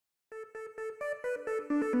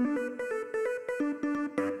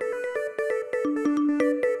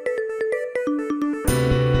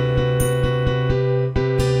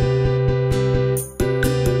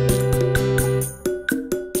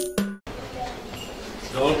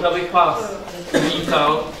Dovolte, abych vás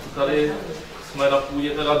uvítal. Tady jsme na půdě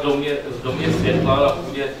teda v domě světla, na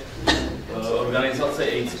půdě organizace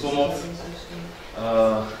AIDS Pomoc.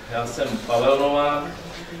 Já jsem Pavel Novák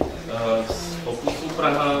z Fokusu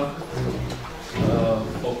Praha.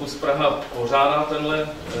 Fokus Praha pořádá tenhle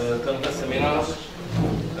seminář.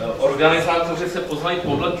 Organizátoři se poznají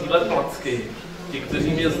podle téhle placky. Ti, kteří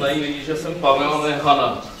mě znají, vidí, že jsem Pavel, ne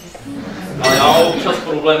Hana. A já mám občas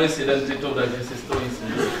problémy s identitou, takže si to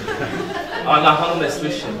myslím. A na Hanu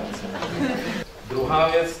neslyším. Druhá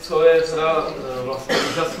věc, co je teda vlastně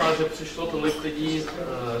úžasná, že přišlo tolik lidí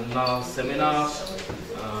na seminář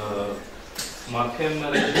s Markem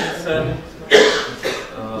Raginsem.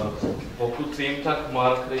 Pokud vím, tak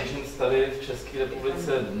Mark Ragins tady v České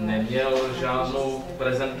republice neměl žádnou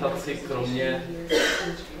prezentaci, kromě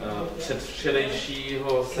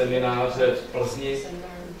předvčerejšího semináře v Plzni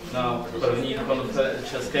na první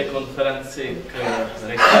české konferenci k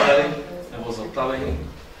recovery nebo zotavení.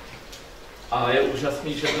 A je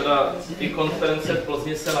úžasný, že teda i konference v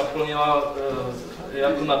Plzni se naplnila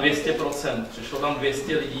jako na 200%. Přišlo tam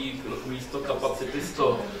 200 lidí, místo kapacity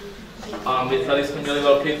 100. A my tady jsme měli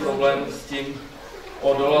velký problém s tím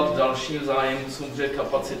odolat dalším zájemcům, že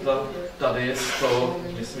kapacita tady je 100.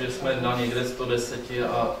 Myslím, že jsme na někde 110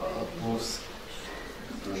 a plus.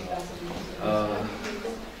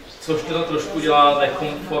 Což teda trošku dělá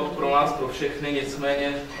nekomfort pro nás, pro všechny,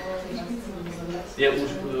 nicméně je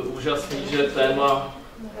úžasný, že téma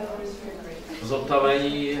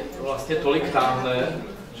zotavení vlastně tolik táhne,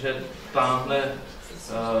 že táhne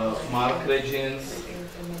Mark Ragins,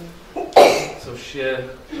 což je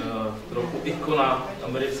trochu ikona,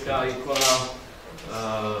 americká ikona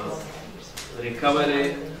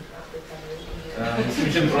recovery.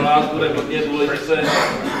 Myslím, že pro nás bude hodně důležité.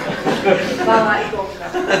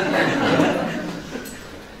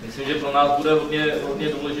 Myslím, že pro nás bude hodně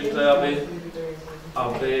důležité,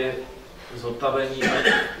 aby zotavení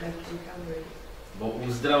nebo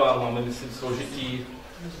úzdrava, máme myslím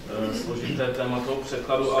složité téma toho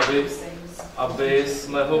překladu, aby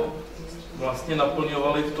jsme ho vlastně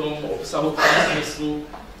naplňovali v tom obsahu, v tom smyslu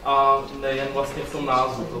a nejen vlastně v tom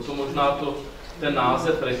názvu. Proto možná ten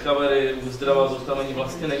název recovery, úzdrava, zotavení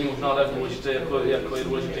vlastně není možná tak důležité, jako je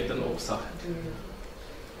důležitý ten obsah.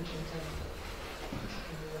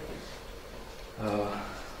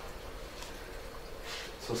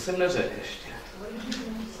 Co jsem neřekl ještě?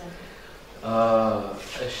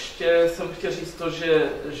 Ještě jsem chtěl říct to,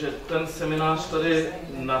 že ten seminář tady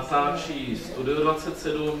natáčí Studio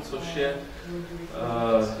 27, což je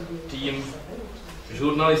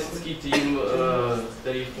žurnalistický tým,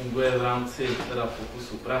 který funguje v rámci teda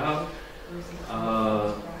Fokusu Praha.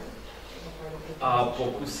 A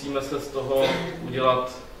pokusíme se z toho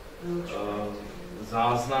udělat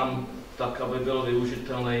záznam tak, aby byl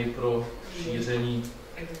využitelný pro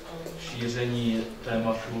šíření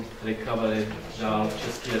tématu recovery dál v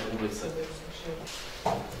České republice.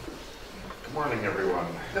 Good morning, everyone.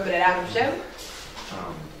 Dobré ráno všem.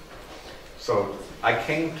 So I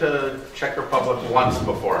came to Czech Republic once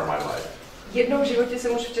before in my life. Jednou v životě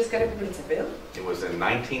jsem už v České republice byl. It was in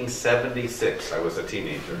 1976. I was a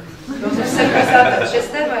teenager. Bylo to v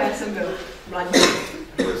 76. a já jsem byl mladý.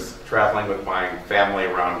 I was traveling with my family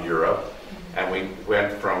around Europe, and we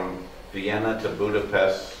went from Vienna to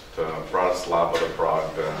Budapest to Bratislava to Prague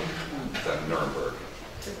to Nuremberg.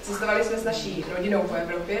 Cestovali jsme s naší rodinou po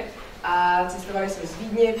Evropě a cestovali jsme z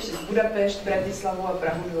Vídně přes Budapešť, Bratislavu a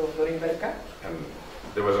Prahu do Norimberka. And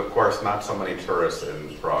there was of course not so many tourists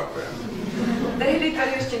in Prague then. Tehdy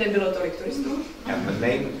tady ještě nebylo tolik turistů. And the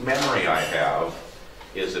main memory I have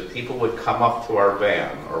is that people would come up to our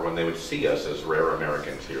van, or when they would see us as rare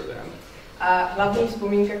Americans here then. A hlavní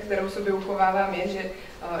vzpomínka, kterou sobě uchovávám, je, že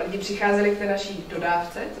lidi přicházeli k té naší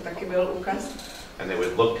dodávce, to taky byl úkaz. And they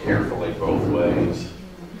would look carefully both ways.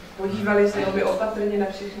 Podívali se velmi opatrně na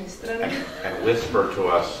všechny strany. And whisper to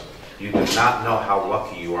us, you do not know how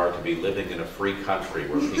lucky you are to be living in a free country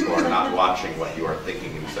where people are not watching what you are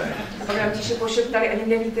thinking and saying. A pak nám tiše pošeptali, ani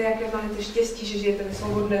nevíte, jaké máte štěstí, že žijete ve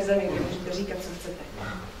svobodné zemi, kde můžete říkat, co chcete.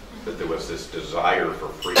 That there was this desire for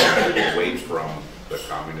freedom away from the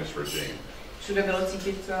communist regime. Všude bylo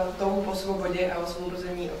cítit touhu po svobodě a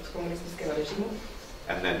osvobození od komunistického režimu.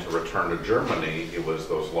 And then to return to Germany, it was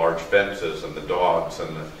those large fences and the dogs and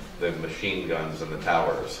the machine guns and the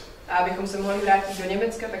towers. A abychom se mohli vrátit do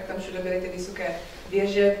Německa, tak tam všude byly ty vysoké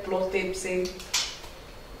věže, ploty, psy.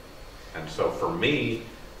 And so for me,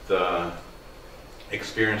 the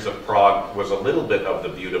experience of Prague was a little bit of the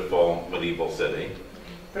beautiful medieval city.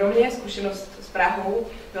 pro mě zkušenost s Prahou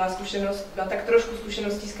byla tak trošku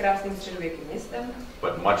zkušeností s krásným středověkým městem.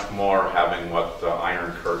 But much more having what the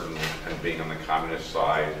Iron Curtain and being on the communist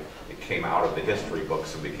side, it came out of the history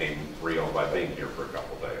books and became real by being here for a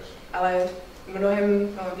couple days. Ale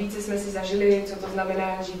mnohem více jsme si zažili, co to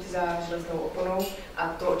znamená žít za železnou oponou a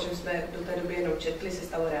to, o čem jsme do té doby jenom četli, se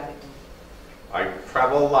stalo realitou. I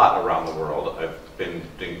travel a lot around the world. I've been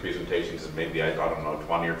doing presentations in maybe, I don't know,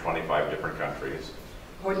 20 or 25 different countries.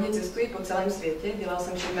 Hodně cestuji po celém světě, dělal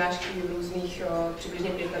jsem přednášky v různých přibližně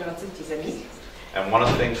 25 zemích. And one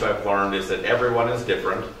of the things I've learned is that everyone is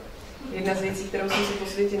different. Jedna z věcí, kterou jsem se po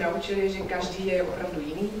světě naučil, je, že každý je opravdu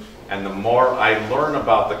jiný. And the more I learn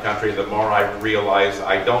about the country, the more I realize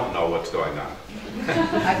I don't know what's going on.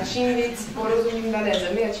 A čím víc porozumím dané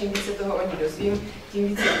zemi a čím víc se toho o ní dozvím, tím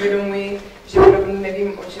víc uvědomuji, že opravdu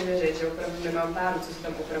nevím, o čem je řeč, že opravdu nemám páru, co se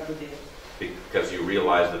tam opravdu děje. Because you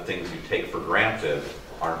realize that things you take for granted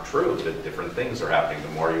aren't true, that different things are happening.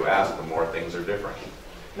 The more you ask, the more things are different.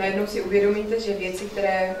 Najednou si uvědomíte, že věci,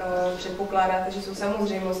 které předpokládáte, že jsou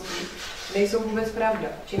samozřejmostí, nejsou vůbec pravda.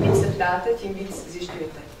 Čím víc se ptáte, tím víc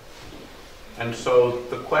zjišťujete. And so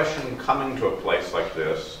the question coming to a place like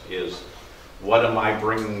this is, what am I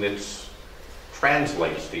bringing that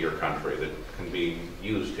translates to your country, that can be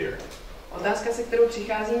used here? Otázka, se kterou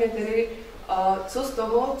přicházím, je tedy, co z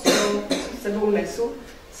toho, co s sebou nesu,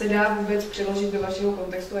 se dá vůbec přeložit do vašeho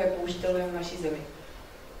kontextu a je použitelné v naší zemi.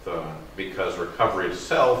 Because recovery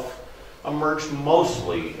itself emerged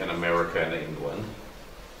mostly in America and England.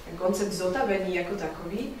 Koncept zotavení jako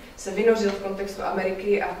takový se vynořil v kontextu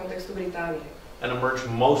Ameriky a v kontextu Británie. And emerged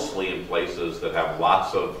mostly in places that have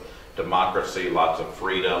lots of democracy, lots of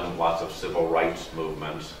freedom, lots of civil rights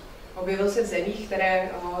movements. Objevil se v zemích, které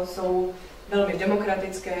jsou velmi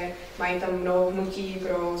demokratické, mají tam mnoho hnutí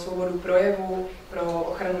pro svobodu projevu, pro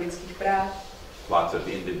ochranu lidských práv. Lots of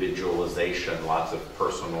individualization, lots of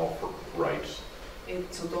personal rights.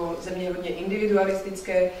 Jsou to země hodně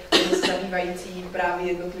individualistické, hodně se zabývající právě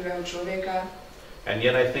jednotlivého člověka. And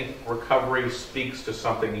yet I think recovery speaks to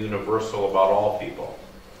something universal about all people.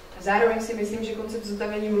 Zároveň si myslím, že koncept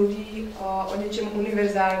zotavení mluví o něčem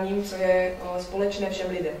univerzálním, co je společné všem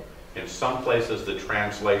lidem. In some places the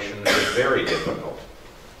translation is very difficult.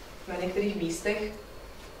 Na některých místech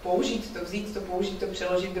vzít to,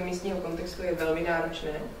 přeložit do místního kontextu je velmi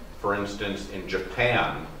náročné. For instance, in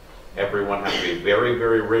Japan, everyone has to be very,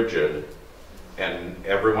 very rigid and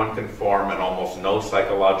everyone conform and almost no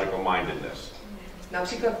psychological mindedness.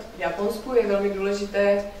 Například v Japonsku je velmi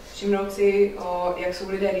důležité všimnout si, jak jsou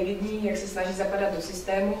lidé rigidní, jak se snaží zapadat do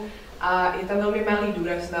systému a je tam velmi malý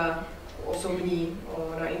důraz na osobní,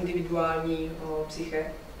 na individuální psyché.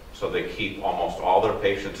 So they keep almost all their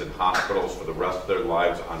patients in hospitals for the rest of their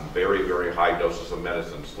lives on very, very high doses of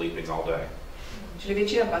medicine, sleeping all day. Čili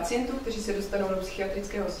většina pacientů, kteří se dostanou do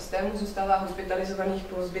psychiatrického systému, zůstává hospitalizovaných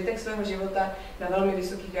po zbytek svého života na velmi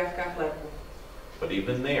vysokých dávkách léku. But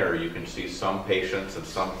even there you can see some patients and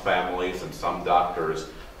some families and some doctors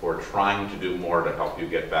who are trying to do more to help you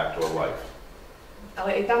get back to a life.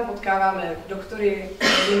 Ale i tam potkáváme doktory,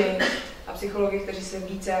 rodiny a psychologi, kteří se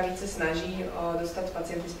více a více snaží dostat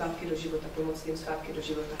pacienty zpátky do života, pomoct jim zpátky do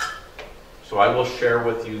života. So I will share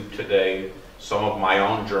with you today some of my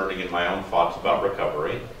own journey and my own thoughts about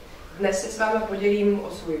recovery. Dnes se s vámi podělím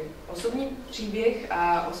o svůj osobní příběh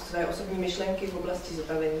a o své osobní myšlenky v oblasti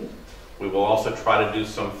zotavení. We will also try to do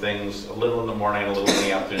some things a little in the morning, a little in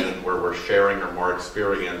the afternoon, where we're sharing our more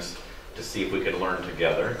experience to see if we can learn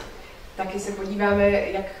together. Taky se podíváme,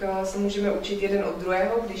 jak se můžeme učit jeden od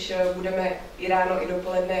druhého, když budeme i ráno, i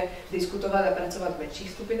dopoledne diskutovat a pracovat v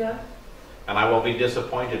menších skupinách. And I will be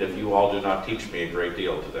disappointed if you all do not teach me a great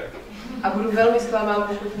deal today. A budu velmi zklamán,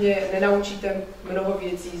 pokud mě nenaučíte mnoho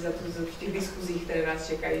věcí v těch diskuzích, které nás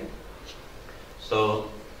čekají. So,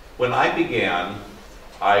 when I began,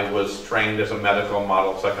 I was trained as a medical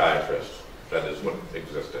model psychiatrist. That is what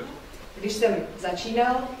existed. Když jsem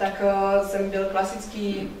začínal, tak jsem byl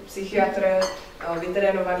klasický psychiatr,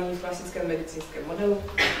 vytrénovaný v klasickém medicínském modelu.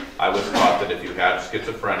 I was taught that if you had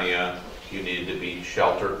schizophrenia, you needed to be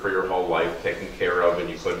sheltered for your whole life, taken care of, and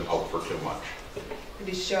you couldn't hope for too much.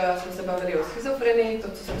 Když jsme se bavili o schizofrenii,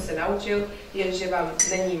 to, co jsem se naučil, je, že vám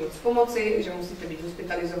není moc pomoci, že musíte být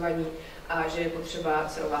hospitalizovaní a že je potřeba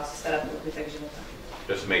se o vás starat o zbytek života.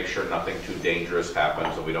 Just make sure nothing too dangerous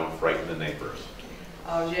happens so we don't frighten the neighbors.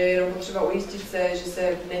 A že je jenom potřeba ujistit se, že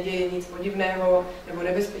se neděje nic podivného nebo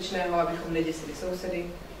nebezpečného, abychom neděsili sousedy.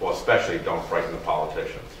 Well, especially don't frighten the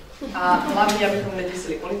politicians. A hlavně, abychom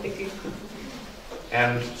neděsili politiky.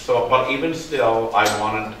 And so, but even still,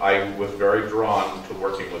 I was very drawn to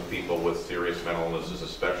working with people with serious mental illnesses,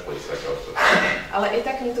 especially psychosis. Ale i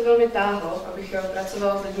tak mě to velmi táhlo, abych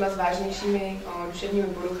pracoval s lidmi s vážnějšími duševními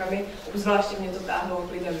poruchami, obzvláště mě to táhlo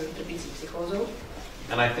k lidem trpící psychózou.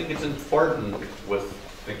 And I think it's important with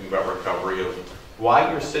thinking about recovery of why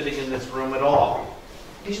you're sitting in this room at all.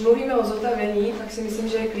 Když mluvíme o zotavení, tak si myslím,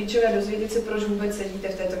 že je klíčové dozvědět se, proč vůbec sedíte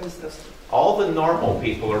v této místnosti. All the normal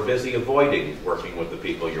people are busy avoiding working with the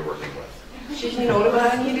people you're working with. Všichni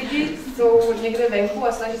normální lidi jsou někde venku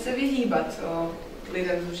a snaží se vyhýbat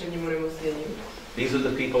lidem s duševním onemocněním. These are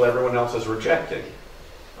the people everyone else is rejecting.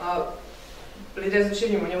 Lidé s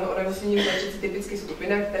duševním onemocněním je typicky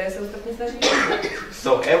skupina, které se ostatně snaží vyhýbat.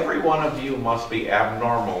 So every one of you must be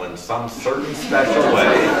abnormal in some certain special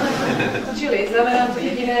way. Čili znamená to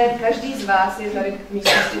jediné, každý z vás je tady v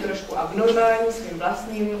místnosti trošku abnormální svým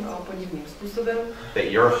vlastním podivným způsobem. That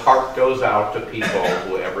your heart goes out to people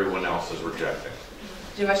who everyone else is rejecting.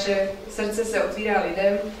 Že vaše srdce se otvírá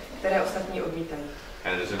lidem, které ostatní odmítají.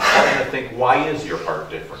 And it is important to think, why is your heart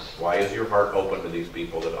different? Why is your heart open to these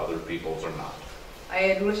people that other people's are not? A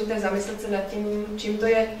je důležité zamyslet se nad tím, čím to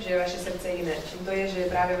je, že je vaše srdce jiné. Čím to je, že je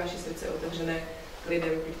právě vaše srdce otevřené k lidem,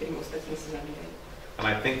 ke kterým ostatní se zavírají. And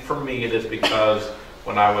I think for me it is because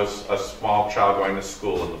when I was a small child going to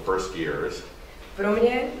school in the first years, pro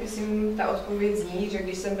mě, myslím, ta odpověď zní, že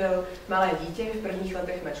když jsem byl malé dítě v prvních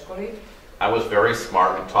letech mé školy, I was very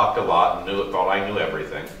smart and talked a lot and thought I knew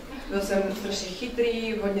everything. Byl jsem strašně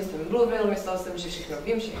chytrý, hodně jsem mluvil, myslel jsem, že všechno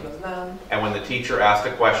vím, všechno znám. And when the teacher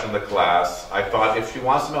asked a question in the class, I thought, if she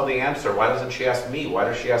wants to know the answer, why doesn't she ask me? Why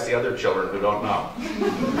does she ask the other children who don't know?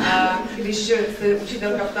 A když se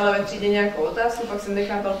učitelka ptala ve třídě nějakou otázku, pak jsem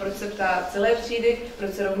nechápal, proč se ptá celé třídy,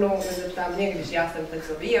 proč se rovnou nezeptá mě, když já jsem ten,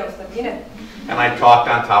 co ví, a ostatní ne. And I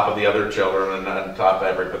talked on top of the other children and on top of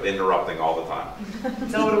everybody, interrupting all the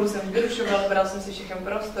time. Celou dobu jsem vyrušoval, bral jsem si všechen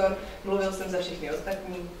prostor, mluvil jsem za všechny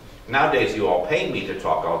ostatní. Nowadays you all pay me to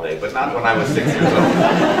talk all day, but not when I was 6 years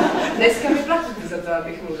old. Dneska mi platíte za to,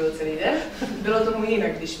 abych mluvil celý den. Bylo tomu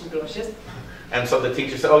jinak, když mi bylo 6. And so the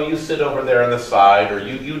teacher said, oh, you sit over there on the side, or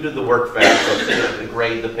you do the work fast, so sit and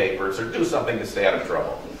grade the papers, or do something to stay out of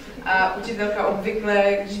trouble. A učitelka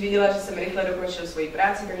obvykle, když viděla, že jsem rychle dokončil svoji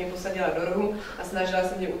práci, tak mě posadila do rohu a snažila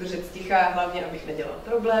se mě udržet sticha, hlavně abych nedělal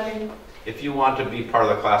problémy. If you want to be part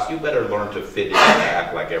of the class, you better learn to fit in and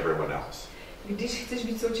act like everyone else. Když chceš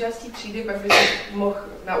být součástí třídy, pak bys se mohl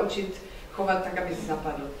naučit chovat tak, aby si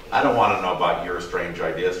zapadl. I don't want to know about your strange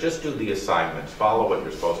ideas. Just do the assignments. Follow what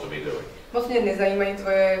you're supposed to be doing. Moc mě nezajímají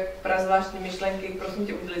tvoje prazvláštní myšlenky, prosím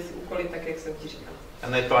tě, udělej si úkoly tak, jak jsem ti říkal.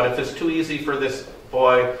 And they thought, if it's too easy for this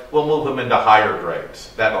boy, we'll move him into higher grades.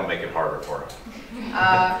 That'll make it harder for him.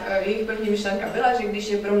 A jejich první myšlenka byla, že když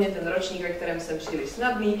je pro mě ten ročník, ve kterém jsem příliš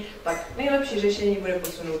snadný, pak nejlepší řešení bude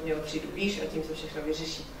posunout mě o třídu výš a tím se všechno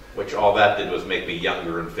vyřeší. Which all that did was make me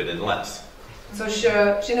younger and fit in less. Což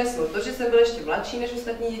přineslo to, že jsem byl ještě mladší než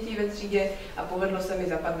ostatní děti ve třídě a povedlo se mi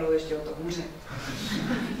zapadnout ještě o to hůře.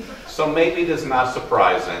 So maybe it is not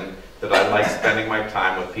surprising that I like spending my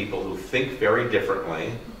time with people who think very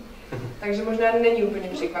differently. Takže možná není úplně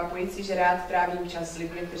překvapující, že rád trávím čas s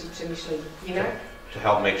lidmi, kteří přemýšlejí jinak. To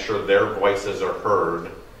help make sure their voices are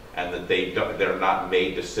heard and that they're not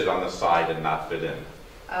made to sit on the side and not fit in.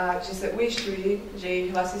 A že se ujišťují, že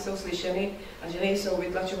jejich hlasy jsou slyšeny a že nejsou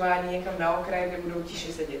vytlačováni někam na okraj, kde budou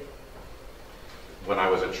tiše sedět. When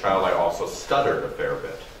I was a child, I also stuttered a fair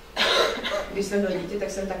bit. Když jsem byl dítě, tak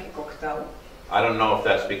jsem taky koktal. I don't know if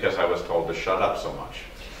that's because I was told to shut up so much.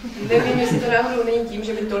 Nevím, jestli to náhodou není tím,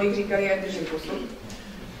 že mi tolik říkali, jak držím pusu.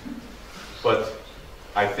 But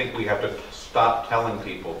I think we have to stop telling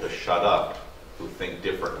people to shut up who think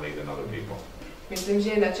differently than other people. Myslím, že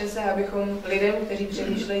je na čase, abychom lidem, kteří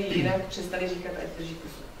přemýšlejí jinak, přestali říkat, ať drží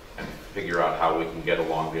pusu. And figure out how we can get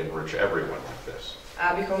along to enrich everyone like this. A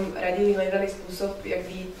abychom raději hledali způsob, jak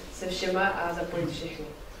být se všema a zapojit všechny.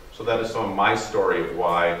 So that is some of my story of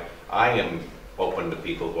why I am open to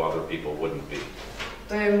people who other people wouldn't be.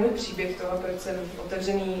 To je můj příběh toho, proč jsem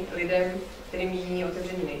otevřený lidem, kterým jiní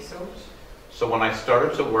otevření nejsou. So when I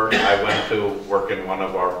started to work, I went to work in one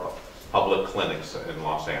of our public clinics in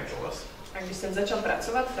Los Angeles. A když jsem začal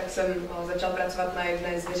pracovat, tak jsem začal pracovat na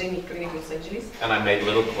jedné z veřejných klinik v Los Angeles. And I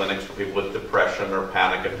made little clinics for people with depression or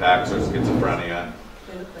panic attacks or schizophrenia.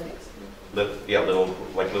 Little clinics?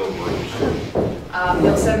 Little groups. A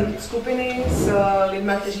měl jsem skupiny s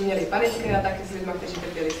lidmi, kteří měli panické a taky s lidmi, kteří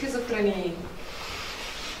trpěli schizofrenii.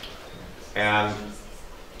 And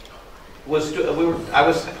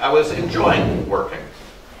I was enjoying working.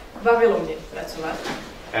 Bavilo mě pracovat.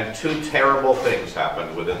 And two terrible things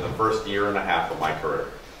happened within the first year and a half of my career.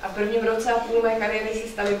 A v prvním roce a půl mé kariéry se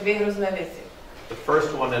staly dvě hrozné věci. The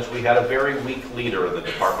first one is we had a very weak leader in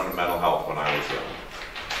the Department of Mental Health when I was young.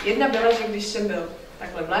 Jedna byla, že když jsem byl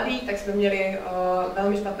takhle mladý, tak jsme měli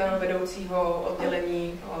velmi špatného vedoucího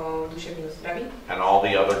oddělení duševního zdraví. And all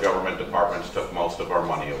the other government departments took most of our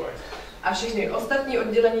money away. A všechny ostatní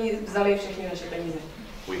oddělení vzali všechny naše peníze.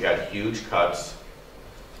 We had huge cuts.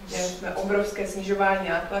 Měli jsme obrovské snižování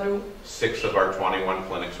nákladů. 6 of our 21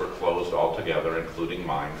 clinics were closed altogether, including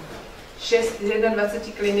mine. 6 z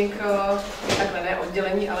 21 klinik, takhle ne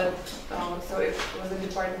oddělení, ale so it was the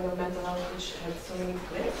Department of Mental Health which had so many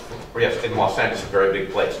clinics. Yes, in Los Angeles, a very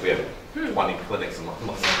big place. We have 20 clinics in Los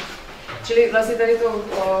Angeles. Čili vlastně tady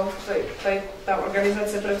ta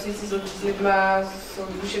organizace pracující s lidma s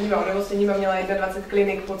duševníma onemocněníma měla 21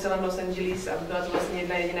 klinik po celém Los Angeles a byla to vlastně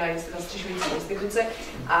jedna jediná zastřešující instituce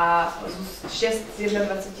a 6 z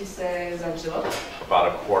 21 se zavřelo.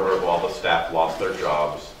 About a quarter of all the staff lost their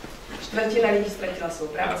jobs. Čtvrtina lidí ztratila svou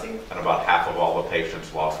práci. And about half of all the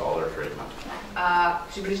patients lost all their treatment. A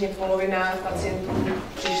přibližně polovina pacientů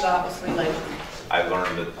přišla o svůj léčbu. I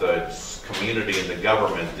learned that the community and the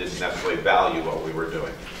government didn't necessarily value what we were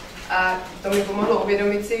doing. A to mi pomohlo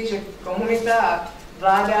uvědomit si, že komunita a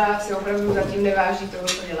vláda si opravdu zatím neváží toho,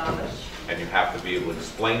 co děláme. And you have to be able to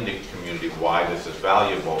explain to the community why this is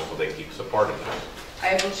valuable so they keep supporting us. A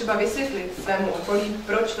je potřeba vysvětlit svému okolí,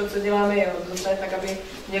 proč to, co děláme, je hodnotné, tak aby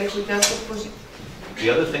měli chuť nás podpořit.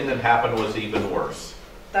 The other thing that happened was even worse.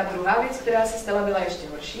 Ta druhá věc, která se stala, byla ještě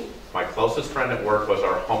horší. My closest friend at work was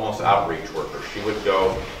our homeless outreach worker. She would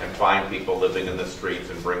go and find people living in the streets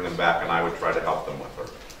and bring them back, and I would try to help them with her.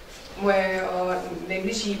 Moje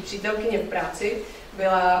nejbližší přítelkyně v práci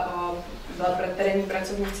byla terénní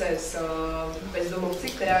pracovnice z bezdomovci,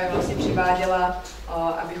 která je vlastně přiváděla,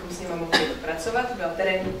 abychom s nimi mohli pracovat. Byla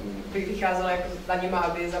terénní, vycházela jako za nima,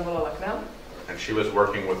 aby je zavolala k nám. And she was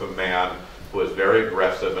working with a man who was very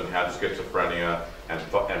aggressive and had schizophrenia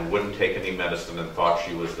and wouldn't take any medicine and thought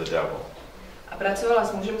she was the devil. A pracovala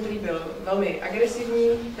s mužem, který byl velmi agresivní,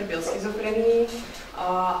 byl schizofrenní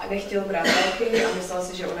a nechtěl brát léky a myslel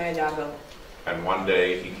si, že ona je ďábel. And one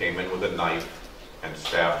day he came in with a knife and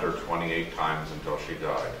stabbed her 28 times until she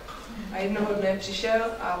died. A jednoho dne přišel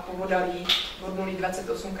a pobodal jí, bodnul jí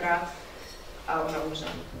 28krát a ona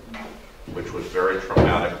umřela. Which was very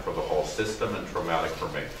traumatic for the whole system and traumatic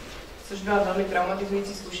for me. Což byla velmi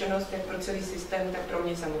traumatizující zkušenost jak pro celý systém, tak pro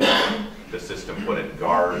mě samotnou. The system put in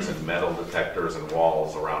guards and metal detectors and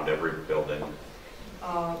walls around every building.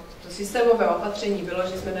 To systémové opatření bylo,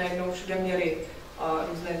 že jsme najednou všude měli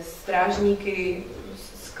různé strážníky,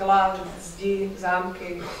 skla, zdi,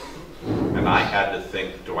 zámky. And I had to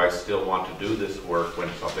think, do I still want to do this work when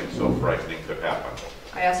something so frightening could happen?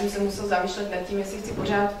 A já jsem se musel zamýšlet nad tím, jestli chci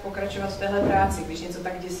pořád pokračovat v téhle práci, když něco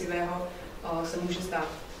tak děsivého se může stát.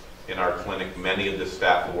 In our clinic, many of the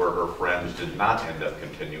staff who were her friends did not end up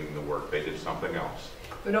continuing the work. They did something else.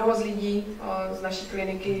 Mnoho z lidí z naší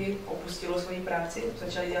kliniky opustilo svoji práci,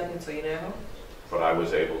 začali dělat něco jiného. But I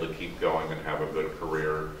was able to keep going and have a good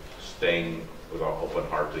career, staying with an open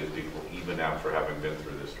heart to these people, even after having been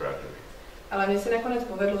through this tragedy. Ale mně se nakonec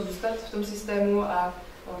povedlo zůstat v tom systému a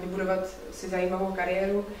vybudovat si zajímavou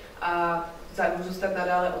kariéru a zůstat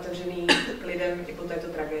nadále otevřený k lidem i po této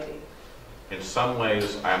tragédii. In some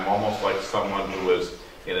ways, I'm almost like someone who is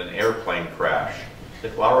in an airplane crash.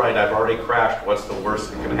 Well, all right, I've already crashed. What's the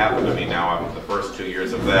worst that can happen to me now? I'm the first 2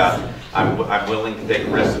 years of that. I'm willing to take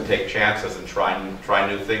risks and take chances and try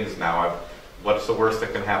new things now. What's the worst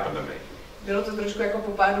that can happen to me? Bylo to trošku jako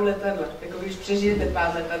po pádu letadla. Jako když přežijete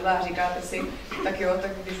pád letadla a říkáte si, tak jo,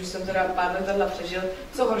 tak když už jsem teda pád letadla přežil,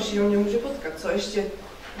 co horšího mě může potkat? Co ještě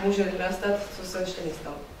může nastat, co se ještě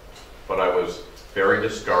nestalo? But I was very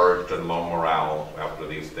discouraged and low morale after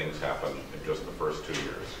these things happened in just the first 2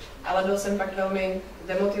 years. Ale byl jsem pak velmi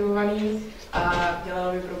demotivovaný a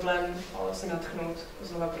dělalo mi problém se natchnout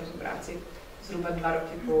znova pro tu práci zhruba 2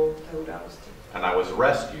 roky po té události. And I was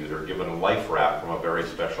rescued or given a life raft from a very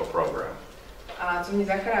special program. A co mě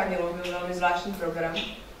zachránilo, byl velmi zvláštní program.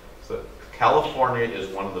 So California is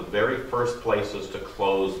one of the very first places to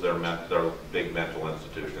close their big mental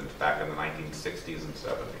institutions back in the 1960s and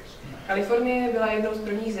 70s. Kalifornie byla jednou z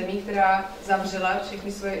prvních zemí, která zavřela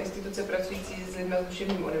všechny svoje instituce pracující s lidmi s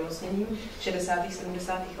duševním onemocněním v 60. a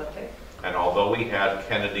 70. letech. And although we had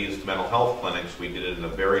Kennedy's mental health clinics, we did it in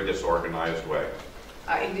a very disorganized way.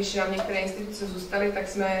 A i když nám některé instituce zůstaly, tak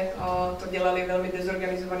jsme to dělali velmi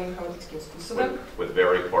dezorganizovaným, chaotickým způsobem. With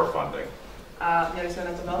very poor funding. A měli jsme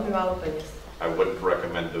na to velmi málo peněz. I wouldn't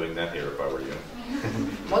recommend doing that here if I were you.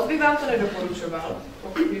 Moc bych vám to nedoporučoval,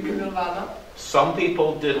 pokud by byl váma. Some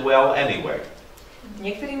people did well anyway.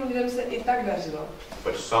 Některým lidem se i tak dařilo.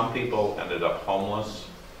 But some people ended up homeless.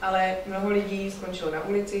 Ale mnoho lidí skončilo na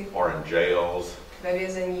ulici. Or in jails. Ve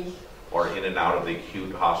vězeních. Or in and out of the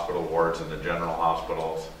acute hospital wards in the general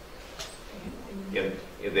hospitals.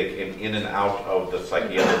 In and out of the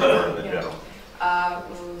psychiatric ward in the general.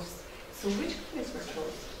 So which clinics were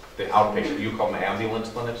closed? The outpatient, you call them ambulance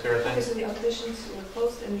clinics here, I think? Okay, so the outpatients were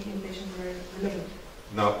closed and the inpatients were limited.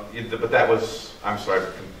 No, but that was, I'm sorry,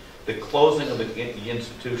 the closing of the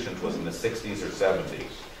institutions was in the 60s or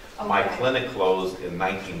 70s. Okay. My clinic closed in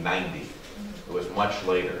 1990. It was much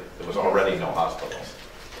later. There was already no hospitals.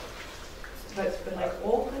 But like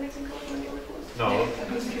all clinics in California were closed? No.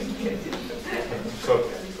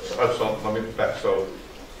 So let me back. So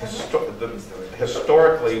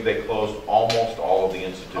historically, they closed almost all of the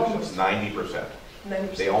institutions, 90%.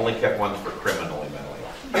 They only kept ones for criminally mentally.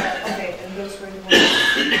 Okay, and those were the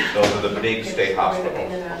ones. Those are the big state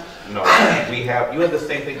hospitals. No, you have the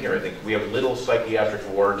same thing here. I think we have little psychiatric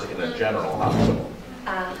wards in a general hospital.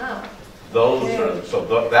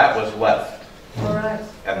 That was left. All right.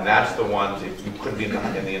 And that's the ones, if you couldn't be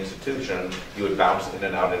in the institution, you would bounce in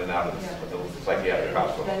and out of the psychiatric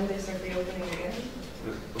hospital. Then they start reopening again?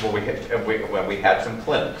 Well, we had some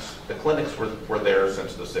clinics. The clinics were there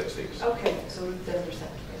since the 60s. Okay, so 10%.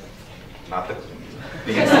 Not the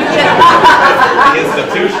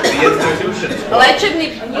institutions.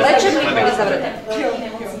 Léčebný byly zavřené.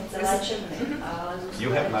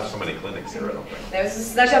 You have not so many clinics here, I don't think. Já jsem se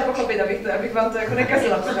snažila pochopit, abych vám to jako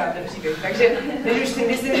nekazila pořád ten příběh. Takže teď už si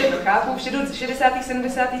myslím, že to chápu. V 60.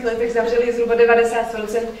 70. letech zavřeli zhruba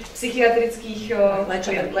 90% psychiatrických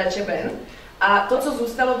léčeben. A to, co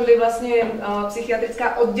zůstalo, byly vlastně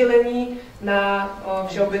psychiatrická oddělení na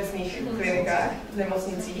všeobecných klinikách,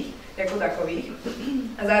 nemocnicích jako takových.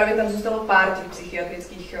 A zároveň tam zůstalo pár těch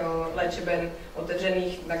psychiatrických léčeben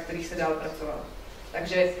otevřených, na kterých se dál pracovalo.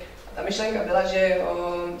 Takže ta myšlenka byla, že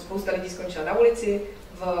spousta lidí skončila na ulici,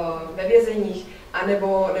 ve vězeních,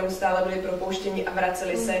 anebo neustále byli propouštěni a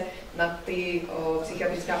vraceli se na ty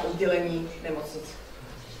psychiatrická oddělení nemocnic.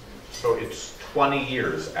 So it's 20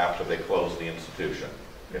 years after they closed the institution.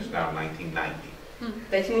 It's now 1990.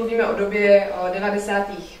 Teď mluvíme o době 90.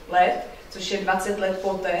 let, což je 20 let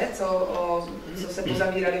poté, co se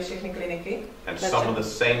pozavíraly všechny kliniky. And some of the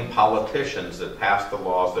same politicians that passed the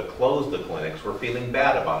laws that closed the clinics were feeling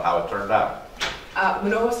bad about how it turned out. A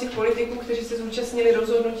mnoho z těch politiků, kteří se zúčastnili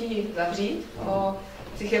rozhodnutí zavřít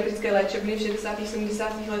psychiatrické léčebny v 60.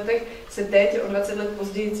 70. letech, se teď o 20 let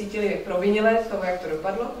později cítili provinile z toho, jak to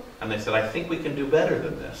dopadlo. And they said, I think we can do better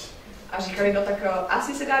than this. A říkali, no tak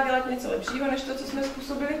asi se dá dělat něco lepšího, než to, co jsme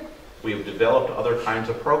způsobili. We have developed other kinds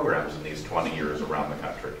of programs in these 20 years around the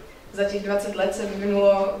country. Za těch 20 let se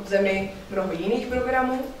vyvinulo v zemi mnoho jiných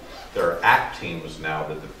programů. There are ACT teams now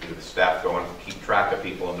that the staff go and keep track of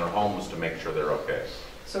people in their homes to make sure they're okay.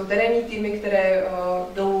 Jsou terénní týmy, které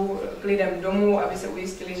jdou k lidem domů, aby se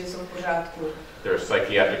ujistili, že jsou v pořádku. There are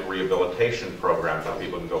psychiatric rehabilitation programs where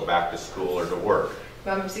people can go back to school or to work.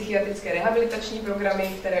 Máme psychiatrické rehabilitační programy,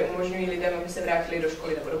 které umožňují lidem, aby se vrátili do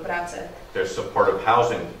školy nebo do práce. There's supportive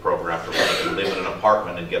housing programs where people can live in an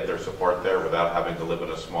apartment and get their support there without having to live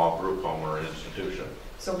in a small group home or an institution.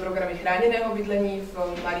 Jsou programy chráněného bydlení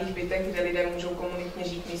v malých bytech, kde lidé můžou komunitně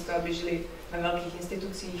žít místo, aby žili ve velkých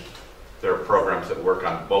institucích. There are programs that work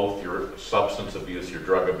on both your substance abuse, your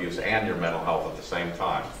drug abuse, and your mental health at the same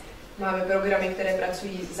time. Máme programy, které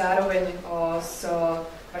pracují zároveň s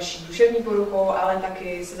vaší duševní poruchou, ale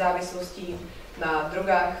taky se závislostí na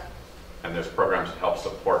drogách. And there's programs that help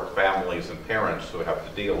support families and parents who have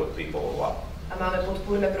to deal with people a lot. A máme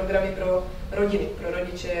podpůrné programy pro rodiny, pro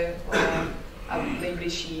rodiče a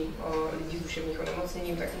nejbližší lidi s duševním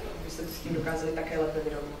onemocněním, tak byste s tím dokázali také lépe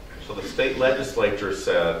vyrovnat. So the state legislature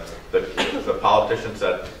said, the politicians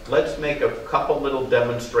said, let's make a couple little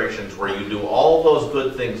demonstrations where you do all those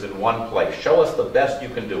good things in one place. Show us the best you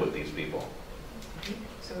can do with these people.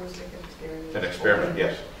 So it's like an experiment. An experiment,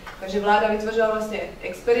 yes. Takže vláda vytvořila vlastně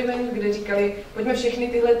experiment, kde říkali, pojďme všechny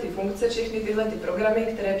tyhle ty funkce, všechny tyhle ty programy,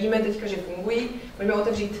 které víme teďka, že fungují, pojďme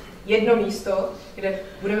otevřít jedno místo, kde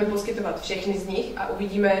budeme poskytovat všechny z nich a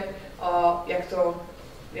uvidíme,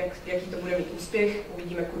 jaký to bude mít úspěch,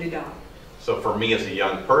 uvidíme, kudy dál. So for me as a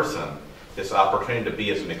young person, this opportunity to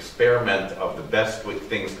be as an experiment of the best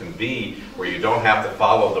things can be, where you don't have to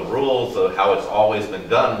follow the rules of how it's always been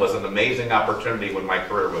done, was an amazing opportunity when my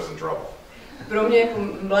career was in trouble. Pro mě jako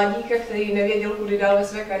mladíka, který nevěděl, kudy dál ve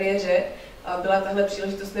své kariéře, byla tahle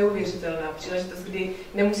příležitost neuvěřitelná. Příležitost, kdy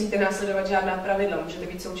nemusíte následovat žádná pravidla, můžete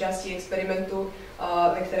být součástí experimentu,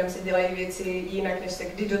 ve kterém se dělají věci jinak, než se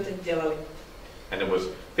kdy doteď dělali. And it was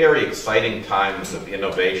very exciting times of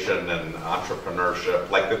innovation and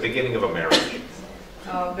entrepreneurship, like the beginning of a marriage.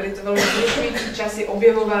 Byly to velmi vzrušující časy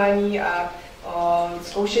objevování a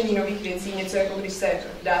zkoušení nových věcí, něco jako když se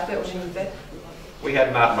dáte, oženíte. We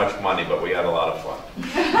had not much money, but we had a lot of fun.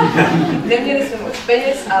 Neměli jsme moc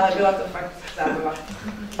peněz, ale byla to fakt zábava.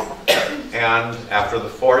 And after the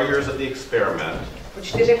 4 years of the experiment, Po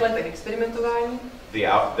 4 letech experimentování,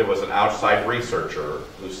 there was an outside researcher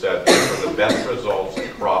who said these were the best results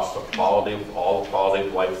across all quality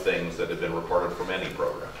of life things that had been reported from any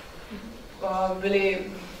program. Byli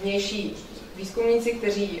vnější výzkumníci,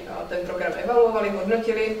 kteří ten program evaluovali,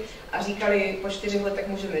 hodnotili a říkali, po 4 letech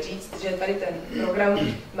můžeme říct, že tady ten program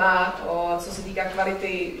má, co se týká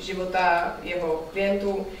kvality života jeho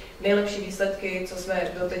klientů, nejlepší výsledky, co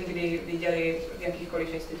jsme doteď kdy viděli v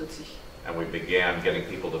jakýchkoliv institucích. And we began getting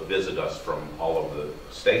people to visit us from all over the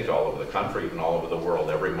state, all over the country, even all over the world.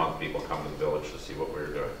 Every month people come to the village to see what we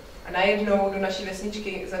were doing. A najednou do naší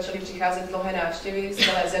vesničky začaly přicházet mnohé návštěvy z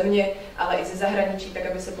celé země, ale i ze zahraničí, tak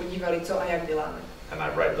aby se podívali, co a jak děláme. And I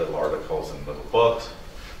write little articles and little books.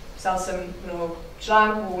 Psal jsem mnoho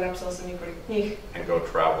článků, napsal jsem několik knih. And go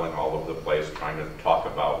traveling all over the place trying to talk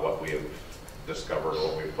about what we have discovered,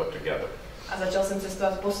 what we put together. A začal jsem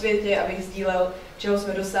cestovat po světě, abych sdílel, čeho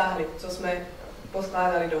jsme dosáhli, co jsme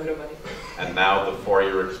poskládali dohromady. And now the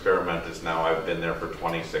 4-year experiment is now I've been there for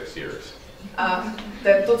 26 years. A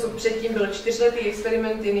to, co předtím byl 4letý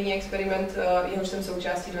experiment, je nyní experiment, jehož jsem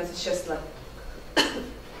součástí 26 let.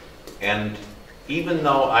 And even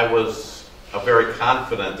though I was a very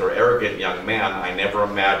confident or arrogant young man, I never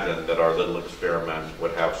imagined that our little experiment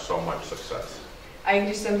would have so much success. A i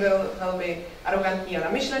když jsem byl velmi arrogantní a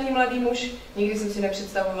namyšlený mladý muž, nikdy jsem si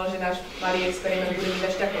nepředstavoval, že náš malý experiment bude mít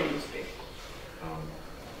až takový úspěch.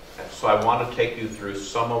 So I want to take you through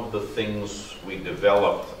some of the things we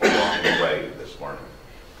developed along the way this morning.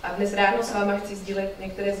 A dnes ráno s váma chci sdílet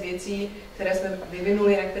některé z věcí, které jsme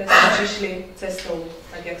vyvinuli, na které jsme přišli cestou,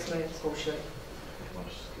 tak jak jsme je zkoušeli.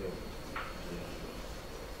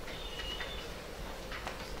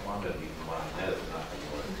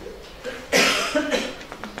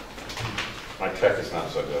 My Czech is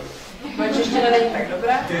not so good. Moje čeština není tak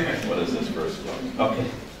dobrá. What is this first one? Okay.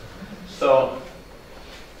 So,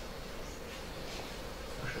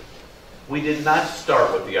 we did not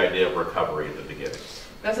start with the idea of recovery at the beginning.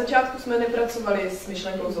 Na začátku jsme nepracovali s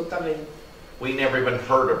myšlenkou zotavení. We never even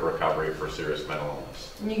heard of recovery for serious mental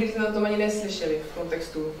illness. Nikdy jsme o tom ani neslyšeli v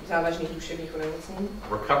kontextu závažných duševních onemocnění.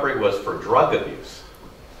 Recovery was for drug abuse.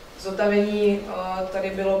 Zotavení tady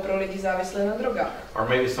bylo pro lidi závislé na drogách. Or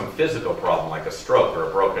maybe some physical problem like a stroke or a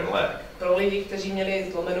broken leg. Pro lidi, kteří měli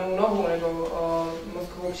zlomenou nohu nebo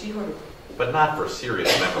mozkovou příhodu. But not for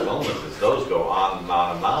serious mental illnesses. Those go on and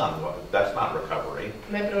on and on. That's not recovery.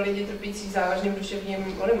 Ne pro lidi trpící závažným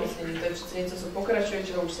duševním onemocněním. To je přece něco, co pokračuje,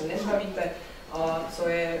 čeho už se nezbavíte, co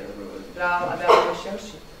je dál a dál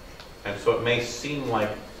širší. And so it may seem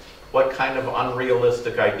like, what kind of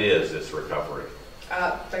unrealistic idea is this recovery?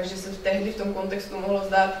 A takže se tehdy v tom kontextu mohlo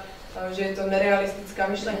zdát, že je to nerealistická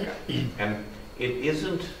myšlenka. And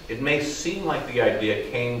it may seem like the idea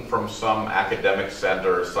came from some academic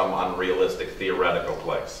center, some unrealistic theoretical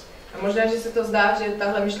place. A možná, že se to zdá, že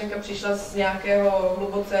tahle myšlenka přišla z nějakého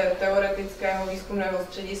hluboce teoretického výzkumného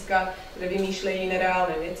střediska, kde vymýšlejí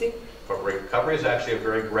nereálné věci. But recovery is actually a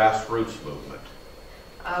very grassroots movement.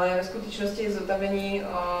 Ale ve skutečnosti je zotavení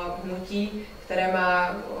hnutí, které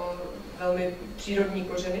má velmi přírodní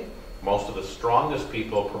kořeny. Most of the strongest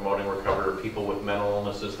people promoting recovery are people with mental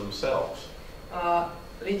illnesses themselves.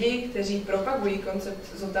 Lidi, kteří propagují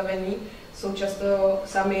koncept zotavení, jsou často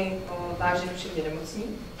sami vážně duševně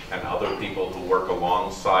nemocní. And other people who work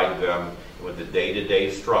alongside them with the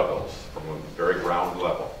day-to-day struggles from a very ground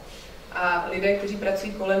level. A lidé, kteří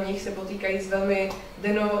pracují kolem nich, se potýkají s velmi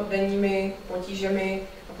denodenními potížemi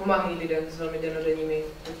a pomáhají lidem s velmi denodenními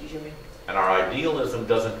potížemi. And our idealism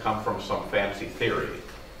doesn't come from some fancy theory.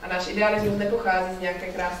 A náš idealismus nepochází z nějaké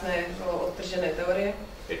krásné odtržené teorie.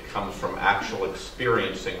 It comes from actual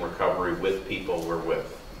experiencing recovery with people we're with.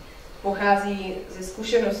 Pochází ze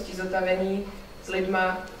zkušeností zotavení s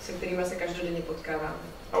lidma, se kterými se každodenně potkáváme.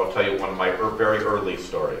 I will tell you one of my very early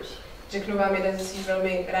stories. Řeknu vám jeden ze svých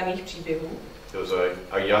velmi raných příběhů. There was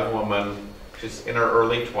a young woman, she's in her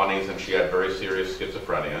early 20s and she had very serious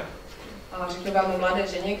schizophrenia. Řeknu vám o mladé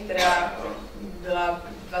ženě, která byla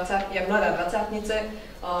mladá dvacátnice,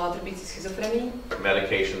 trpící schizofrenií.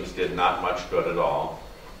 Medications did not much good at all.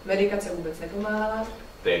 Medikace vůbec nepomáhala.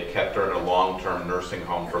 They kept her in a long-term nursing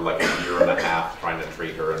home for like a year and a half trying to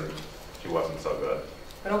treat her and she wasn't so good.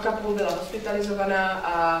 Rok a půl byla hospitalizovaná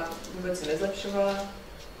a vůbec se nezlepšovala.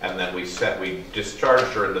 and then we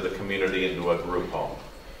discharged her into the community into a group home.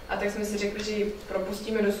 A tak jsme si řekli, že ji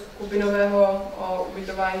propustíme do skupinového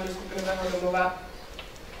ubytování, do skupinového domova.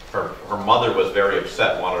 Her mother was very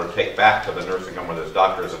upset, wanted her to take back to the nursing home where there's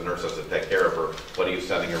doctors and nurses to take care of her. What are you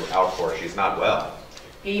sending her out for? She's not well.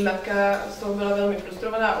 Její matka z toho byla velmi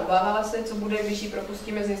frustrovaná, obávala se, co bude, když ji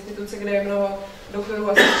propustíme z instituce, kde je mnoho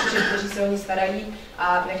doktorů a sestřiček, kteří se o ní starají,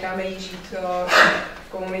 a necháme ji žít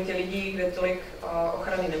v komunitě lidí, kde tolik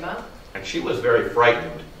ochrany nemá. And she was very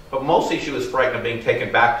frightened, but mostly she was frightened of being taken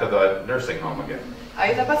back to the nursing home again. A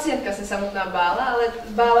i ta pacientka se samotná bála, ale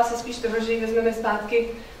bála se spíš toho, že ji vezmeme zpátky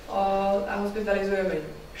a hospitalizujeme ji.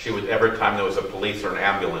 She would, every time there was a police or an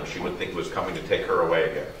ambulance, she would think it was coming to take her away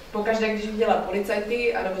again. Pokaždé, když viděla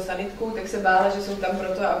policajty anebo sanitku, tak se bála, že jsou tam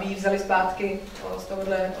proto, aby ji vzali zpátky z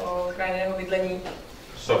tohohle chráněného bydlení.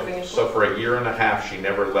 So for a year and a half, she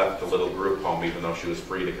never left the little group home, even though she was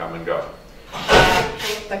free to come and go.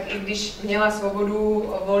 Tak i když měla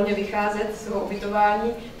svobodu volně vycházet z toho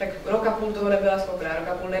ubytování, tak rok a půl toho nebyla schopná. Rok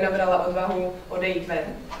a půl nenabrala odvahu odejít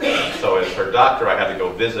ven. So as her doctor, I had to go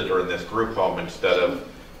visit her in this group home instead of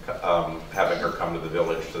having her come to the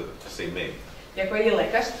village to see me. Jako její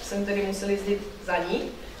lékař jsem tedy musel jezdit za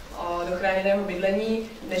ní do chráněného bydlení,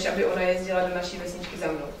 než aby ona jezdila do naší vesničky za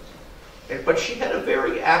mnou. But she had a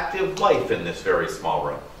very active life in this very small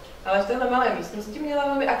room. Ale v téhle malé místnosti měla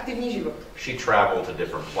velmi aktivní život. She traveled to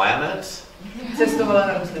different planets. Cestovala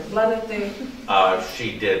na různé planety.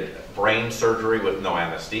 She did brain surgery with no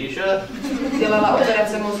anesthesia. Dělala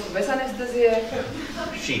operace mozku bez anestezie.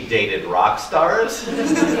 She dated rock stars.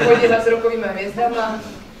 Chodila s rockovými hvězdama.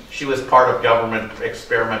 She was part of government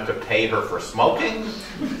experiment to pay her for smoking.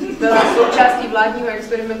 Byla součástí vládního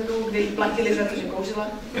experimentu, kde jí platili za to, že kouřila.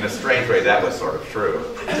 In a strange way, that was sort of true.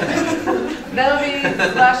 Velmi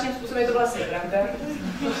zvláštním způsobem to vlastně pravda.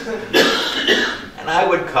 And I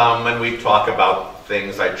would come and we'd talk about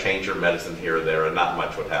things. I'd change her medicine here or there, and not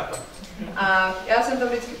much would happen. A já jsem tam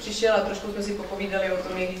vždycky přišel a trošku jsme si popovídali o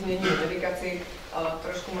tom, jak jí změní medikaci, a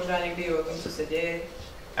trošku možná někdy o tom, co se děje.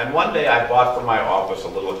 And one day I bought for my office a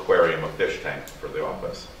little aquarium, a fish tank for the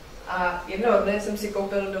office. A jednoho dne jsem si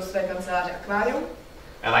koupil do své kanceláře akvárium.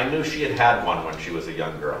 And I knew she had one when she was a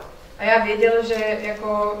young girl. A já věděl, že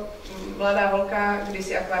jako mladá holka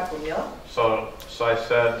kdysi akvárko měla. So I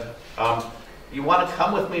said, you want to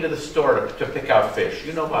come with me to the store to pick out fish?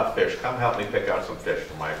 You know about fish. Come help me pick out some fish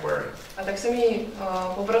for my aquarium. A tak jsem ji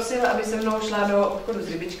poprosil, aby se mnou šla do obchodu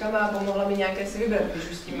s rybičkama a pomohla mi nějaké si vybrat, když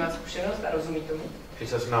už s tím má zkušenost a rozumí tomu. She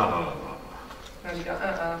says, no. A říkal,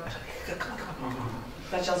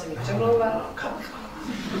 Začal jsem ji přemlouvat.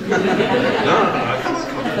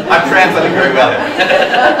 I'm translating very well.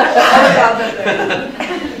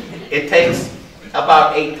 It takes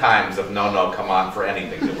about 8 times of no, come on for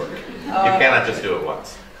anything to work. You cannot just do it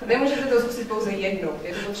once. Nemůžete to zkusit pouze jednou.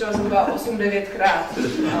 Je to potřeba zhruba 8-9 krát.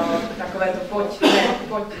 Takové to pojď,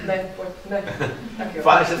 ne. Tak jo.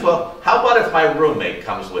 Finally says, well, how about if my roommate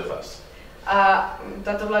comes with us? A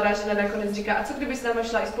tato mladá žena nakonec říká, a co kdyby s náma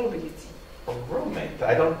šla i spolubydlící? A roommate?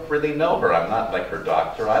 I don't really know her. I'm not like her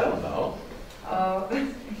doctor. I don't know.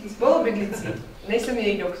 Spolubydlící. Nejsem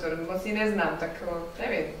její doktor, moc ji neznám, tak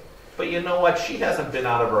nevím. But you know what? She hasn't been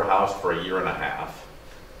out of her house for a year and a half.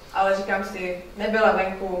 Ale říkám si, nebyla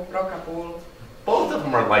venku rok a půl. Both of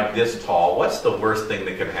them are like this tall. What's the worst thing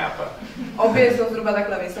that can happen? Obě jsou zhruba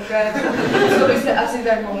takhle vysoké, co by se asi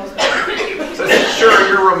tak mohlo stát. So sure,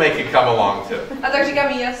 your roommate can come along too. A tak říkám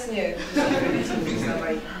jí jasně,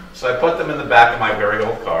 So I put them in the back of my very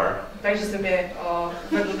old car. Takže jsem je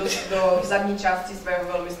vedl do zadní části svého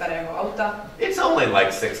velmi starého auta. It's only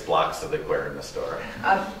like 6 blocks to the aquarium store.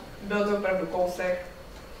 A byl to opravdu kousek.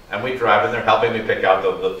 And we drive and they're helping me pick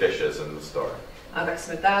out the fishes in the store. A tak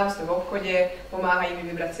jsme v obchodě, pomáhají mi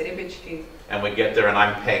vybrat si rybičky. And we get there and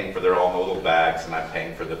I'm paying for their own little bags and I'm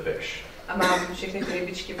paying for the fish. A mám všechny ty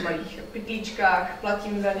rybičky v malých pytlíčkách,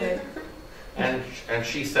 platím za ně. And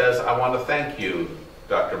she says, I want to thank you,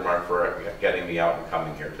 Dr. Mark, for getting me out and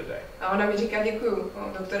coming here today. A ona mi říká, děkuju,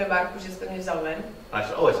 doktore Marku, že jste mě vzal ven. And I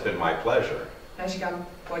said, oh, it's been my pleasure. A říkám,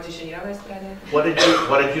 potěšení na mé straně.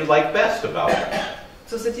 What did you like best about it?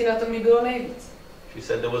 Co se ti na tom líbilo nejvíc? She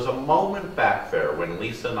said there was a moment back there when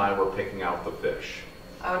Lisa and I were picking out the fish.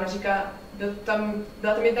 A ona říká, byla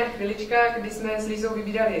tam jedna chvilička, kdy jsme s Lisou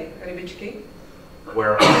vybírali rybičky.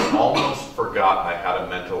 Where I almost forgot I had a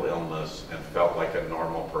mental illness and felt like a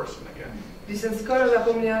normal person again. Když jsem skoro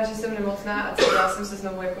zapomněla, že jsem nemocná a cítila jsem se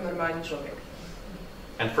znovu jako normální člověk.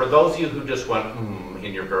 And for those of you who just went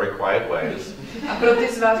in your very quiet ways. A pro ty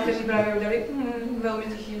z vás, kteří právě udělali velmi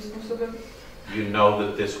tichým způsobem. You know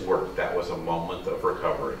that this worked. That was a moment of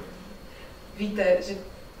recovery. Víte, že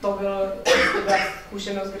to byla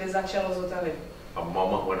zkušenost, kde začalo zotavení. A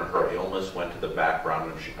moment when her illness went to the background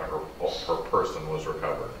and her person was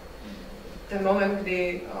recovered. Ten moment,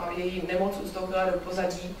 kdy její nemoc ustoupila do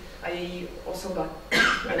pozadí a její osoba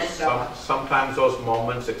byla Sometimes those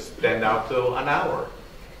moments extend out to an hour.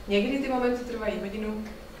 Někdy ty momenty trvají hodinu.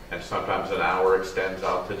 And sometimes an hour extends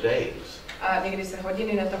out to days. A někdy se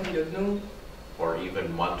hodiny nataví do dnů. Or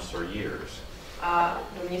even months or years. A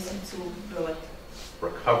do měsíců, do let.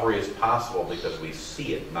 Recovery is possible because we see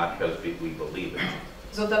it, not because we believe it.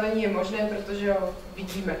 Zotavení je možné, protože ho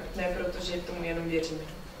vidíme, ne protože tomu jenom věříme.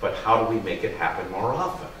 But how do we make it happen more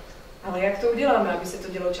often? Ale jak to uděláme, aby se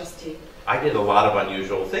to dělo častěji? I did a lot of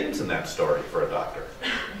unusual things in that story for a doctor.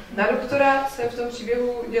 Na doktora jsem v tom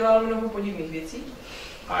příběhu dělal mnoho podivných věcí.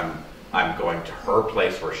 I'm going to her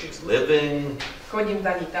place where she's living. Chodím za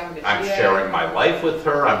ní tam, kde I'm sharing my life with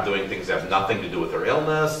her. I'm doing things that have nothing to do with her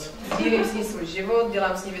illness. Sdílím s ní svůj život,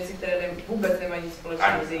 dělám s ní věci, které vůbec nemají nic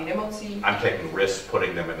společného s její nemocí. I'm taking risks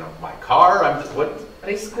putting them in my car.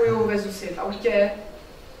 Riskuju, vezu si v autě.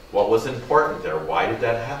 What was important there? Why did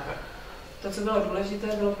that happen? To, co bylo důležité,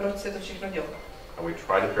 bylo, proč se to všechno dělo. And we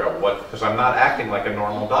try to figure out what, because I'm not acting like a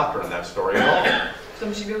normal doctor in that story at all. V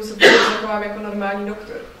tom příběhu se vůbec nechovám jako normální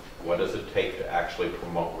doktor. What does it take to actually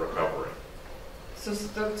promote recovery?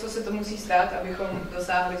 Co se to musí stát, abychom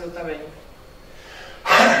dosáhli zotavení?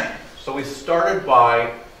 So we started by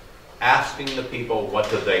asking the people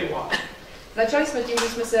what do they want. Začali jsme tím, že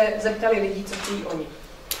jsme se zeptali lidí, co chtějí oni.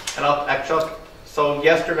 And so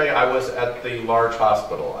yesterday I was at the large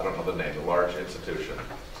hospital. I don't know the name, the large institution.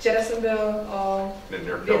 Včera jsem byl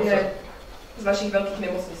v jedné z vašich velkých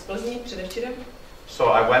nemocnic v Plzni, předevčírem.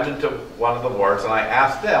 So I went into one of the wards and I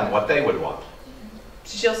asked them what they would want.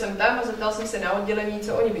 Přišel jsem tam a zeptal jsem se na oddělení,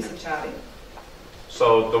 co oni by si přáli.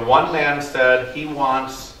 So the one man said he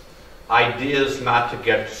wants ideas not to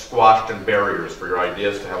get squashed in barriers for your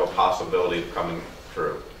ideas to have a possibility of coming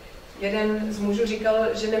true. Jeden z mužů říkal,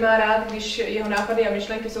 že nemá rád, když jeho nápady a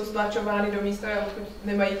myšlenky jsou stlačovány do místa, odkud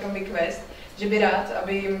nemají kam vykvést, že by rád,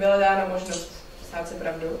 aby jim byla dána možnost stát se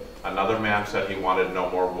pravdou. Another man said he wanted no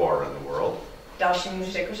more war in the world. Další muž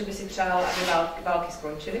řekl, že by si přál, aby války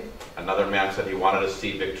skončily. Another man said he wanted to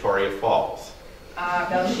see Victoria Falls. A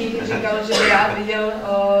další říkal, že by rád viděl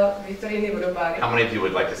Viktorijiny vodopády. How many of you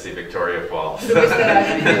would like to see Victoria Falls? Kdo byste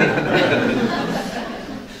rádi viděli?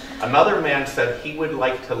 Another man said he would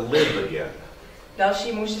like to live again.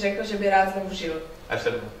 Další muž řekl, že by rád znovu žil. I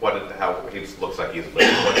said, how he looks like he's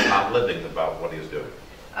living, what's not living about what he's doing.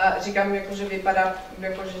 A říkám, jako, že vypadá,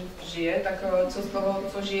 jako, že žije, tak co z toho,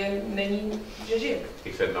 co žije, není, že žije.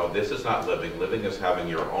 He said, no, this is not living. Living is having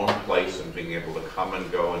your own place and being able to come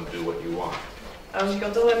and go and do what you want. A on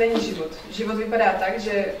říkal, tohle není život. Život vypadá tak,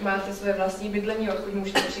 že máte své vlastní bydlení, odkud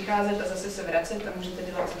můžete přicházet a zase se vracet a můžete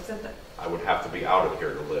dělat, co chcete. I would have to be out of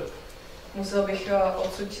here to live. Musel bych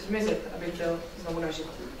odsud zmizet, abych byl znovu na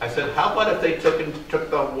život. I said, how about if they took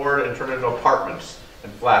the ward and turned it into apartments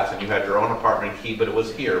and flats and you had your own apartment key, but it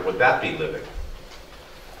was here? Would that be living?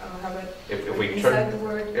 If we turned,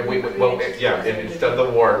 instead of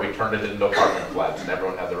the ward, we turned it into apartment flats and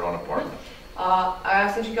everyone had their own apartment. A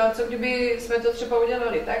já jsem říkal, co kdyby jsme to třeba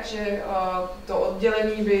udělali tak, že to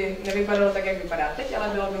oddělení by nevypadalo tak, jak vypadá teď, ale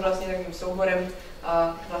bylo by vlastně takovým souborem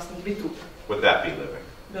vlastních bytů. Would that be living?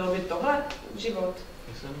 Bylo by tohle život?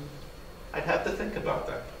 He said, I'd have to think about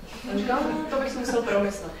that. On říkal, to bych si musel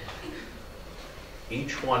promyslet.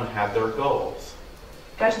 Each one had their goals.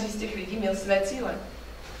 Každý z těch lidí měl své cíle.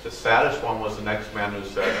 The saddest one was the next man who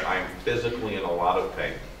said, I'm physically in a lot of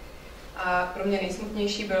pain. A pro mě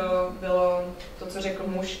nejsmutnější bylo to, co řekl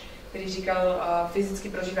muž, který říkal, fyzicky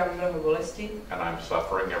prožívám mnoho bolesti. And I'm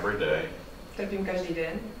suffering every day. Trpím každý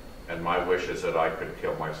den. And my wish is that I could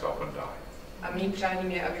kill myself and die. A mým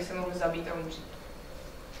přáním je, aby se mohl zabít a umřít.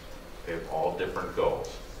 They have all different goals.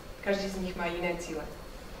 Každý z nich má jiné cíle.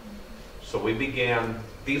 So we began,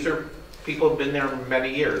 these are people who've been there many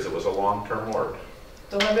years. It was a long-term ward.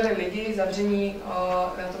 Tohle byli lidi zavření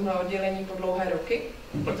na tomhle oddělení po dlouhé roky.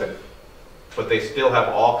 But they still have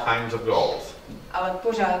all kinds of goals. Ale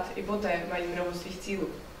pořád i poté mají mnoho svých cílů.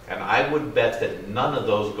 And I would bet that none of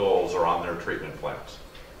those goals are on their treatment plans.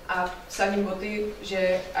 A vsadím boty,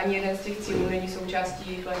 že ani jeden z těch cílů není součástí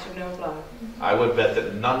jejich léčebného plánu. I would bet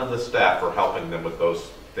that none of the staff are helping them with those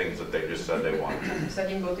things that they just said they want.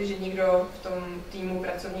 Vsadím boty, že nikdo v tom týmu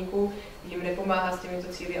pracovníků jim nepomáhá s těmito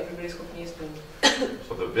cíli, aby byli schopni je splnit.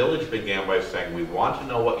 So the village began by saying, we want to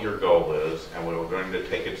know what your goal is and we're going to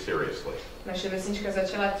take it seriously. Naše vesnička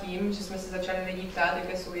začala tím, že jsme se začali lidí ptát,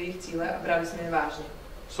 jaké jsou jejich cíle a brali jsme je vážně.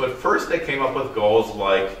 So at first they came up with goals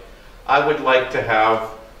like, I would like to have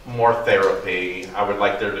more therapy. I would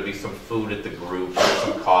like there to be some food at the group,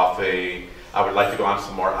 some coffee. I would like to go on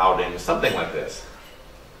some more outings, something like this.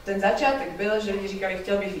 Ten začátek byl, že lidi říkali,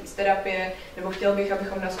 chtěl bych víc terapie, nebo chtěl bych,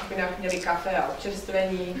 abychom na skupinách měli kafe a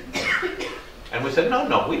občerstvení. And we said,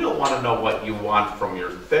 no, we don't want to know what you want from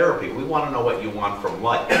your therapy. We want to know what you want from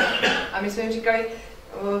life. A my jsme jim říkali,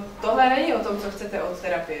 tohle není o tom, co chcete od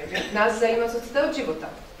terapie. Nás zajímá, co chcete od života.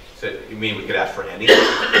 So you mean we could ask for anything?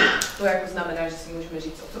 To jako znamená, že si můžeme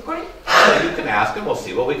říct o cokoliv? So you can ask and we'll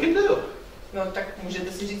see what we can do. No tak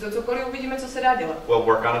můžete si říct o cokoliv, uvidíme, co se dá dělat. We'll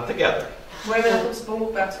work on it together. Budeme na tom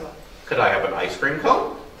spolupracovat. Could I have an ice cream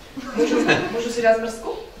cone? Můžu si dát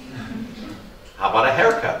zmrzku? How about a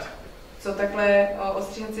haircut? Co takhle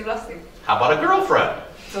ostříhat si vlasy? How about a girlfriend?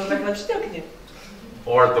 Co takhle přítelkyně?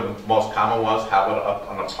 Or the most common was, how about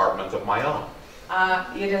an apartment of my own? A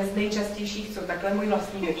jeden z nejčastějších, co takhle můj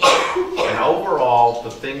vlastní věc. And overall, the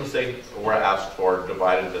things they were asked for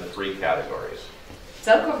divided into 3 categories.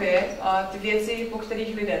 Celkově ty věci, po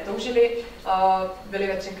kterých lidé toužili, byly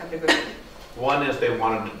ve 3 kategoriích. One is they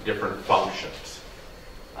wanted different functions.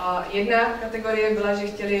 Jedna kategorie byla, že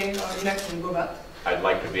chtěli jinak fungovat. I'd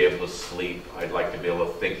like to be able to sleep. I'd like to be able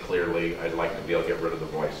to think clearly. I'd like to be able to get rid of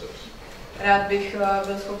the voices. Rád bych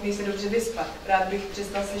byl schopný se dobře vyspat. Rád bych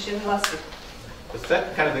přestal slyšet hlasy. The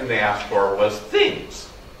second kind of thing they asked for was things.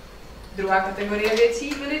 Druhá kategorie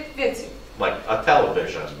věcí byly věci. Like a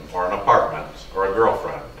television, or an apartment, or a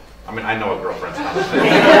girlfriend. I mean, I know a girlfriend's not a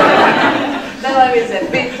thing. Televize,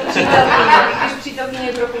 byt, přítelkyně, když přítelkyně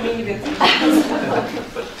je trochu méně věcí.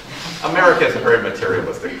 America is a very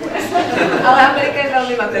materialistic place. Ale Amerika je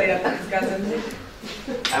velmi materialistická země.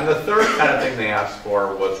 And the third kind of thing they asked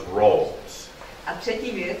for was roles. A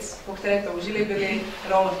třetí věc, po které toužili, byly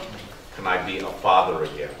role. Can I be a father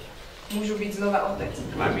again? Můžu být znova otec.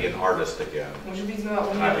 Can I be an artist again? Můžu být znova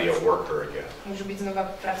Can I be umělec. a worker again? Můžu být znova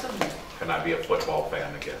pracovník. Can I be a football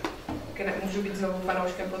fan again? Můžu být znovu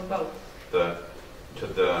fanouškem fotbalu. To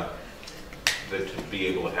be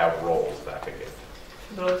able to have roles back again.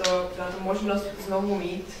 Byla to možnost znovu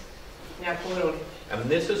mít nějakou roli. And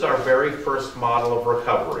this is our very first model of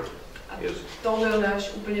recovery. To byl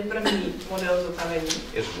náš úplně první model zotavení.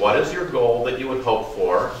 Is what is your goal that you would hope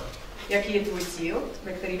for? Jaký je tvůj cíl,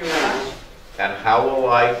 ve který doufáš? And how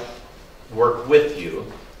will I work with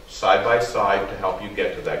you side by side to help you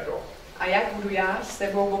get to that goal? A jak budu já s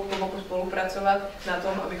tebou bok po boku spolupracovat na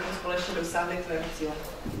tom, abychom společně dosáhli tvého cíle?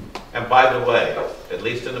 And by the way, at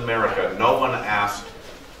least in America, no one asked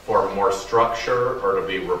for more structure or to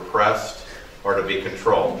be repressed or to be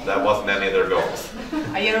controlled. That wasn't any of their goals.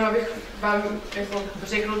 A jenom abych vám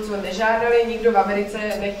řekl, co nežádali, nikdo v Americe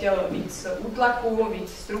nechtěl víc útlaku,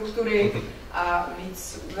 víc struktury a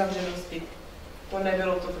víc uzavřenosti. To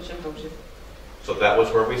nebylo to, po čem toužili. So that was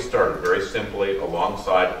where we started, very simply,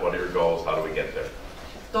 alongside what are your goals, how do we get there?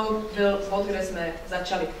 To byl bod, kde jsme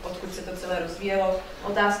začali, odkud se to celé rozvíjelo.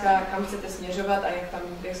 Otázka, kam chcete směřovat a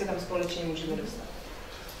jak se tam společně můžeme dostat.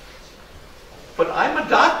 But I'm a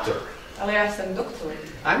doctor. Ale já jsem doktor.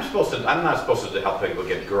 I'm not supposed to help people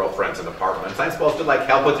get girlfriends and apartments. I'm supposed to like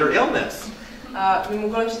help with your illness. A mým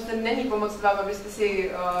úkolem přece není pomoct vám, abyste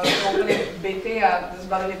si koupili byty a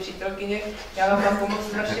zbavili přítelkyně. Já vám mám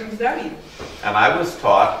pomoct s vaším zdravím. And I was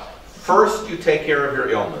taught, first you take care of your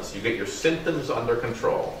illness. You get your symptoms under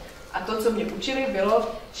control. A to, co mě učili,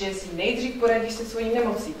 bylo, že si nejdřív poradíš se svojí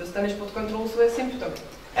nemocí, dostaneš pod kontrolu svoje symptomy.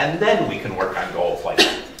 And then we can work on goals like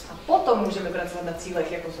that. A potom můžeme pracovat na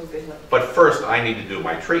cílech, jako jsou tyhle. But first I need to do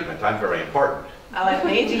my treatment. I'm very important. Ale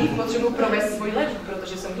nejdřív potřebuji provést svoji léčbu,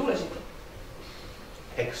 protože jsem důležitý.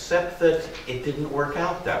 Except that it didn't work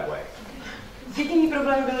out that way. Jediný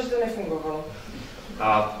problém byl, že to nefungovalo.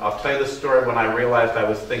 I'll tell you the story when I realized I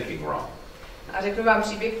was thinking wrong. A řeknu vám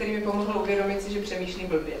příběh, který mi pomohl uvědomit si, že přemýšlím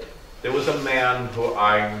blbě. There was a man who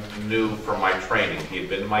I knew from my training. He had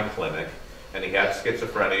been in my clinic, and he had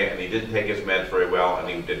schizophrenia, and he didn't take his meds very well, and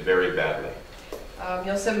he did very badly.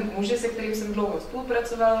 Měl jsem muže, se kterým jsem dlouho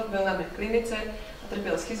spolupracoval, byl na mé klinice a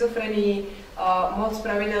trpěl schizofrenií, moc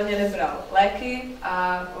pravidelně nebral léky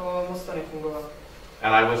a moc to nefungovalo.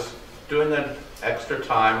 And I was doing that extra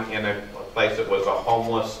time in a place that was a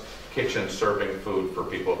homeless kitchen serving food for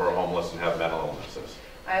people who are homeless and have mental illnesses.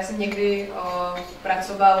 A já jsem někdy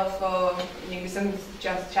pracoval, někdy jsem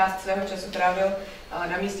část svého času trávil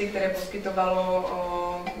na místě, které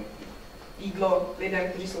poskytovalo jídlo lidem,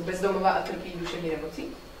 kteří jsou bezdomova a trpí duševní nemocí.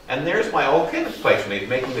 And there's my old chemist place, and he's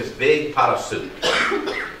making this big pot of soup.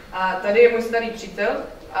 A tady je můj starý přítel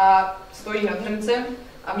a stojí nad hrncem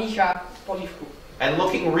a míchá polívku. and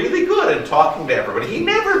looking really good and talking to everybody. He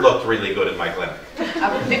never looked really good in my clinic. A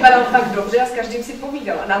vypadal fakt dobře a s každým si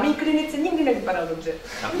povídal. A na mý klinice nikdy nevypadal dobře.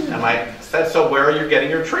 And I said, so where are you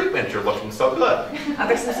getting your treatment? You're looking so good. A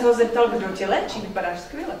tak jsem se ho zeptal, kdo tě léčí, vypadáš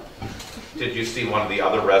skvěle. Did you see one of the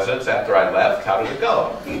other residents after I left? How did it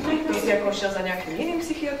go? Ty jsi jako šel za nějakým jiným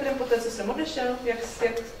psychiatrem po té, co jsem odešel?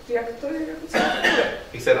 Jak to je?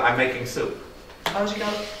 He said, I'm making soup. A on říkal,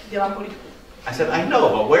 dělám polívku. I said, I know,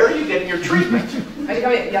 but where are you getting your treatment? A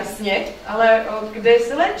říkal, jasně, ale kde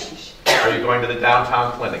se léčíš? Are you going to the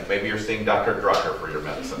downtown clinic? Maybe you're seeing Dr. Drucker for your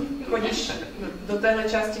medicine. Chodíš do téhle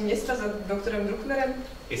části města za doktorem Drucknerem?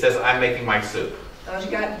 He says, I'm making my soup. A on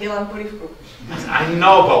říká, dělám polívku. I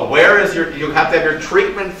know, but where is you have to have your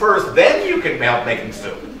treatment first, then you can help making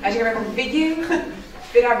soup. A říkám, jako vidím,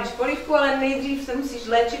 vyrábíš polívku, ale nejdřív se musíš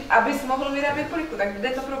léčit, abys mohl vyrábět polívku. Tak kde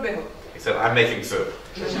to proběhlo? He said, I'm making soup.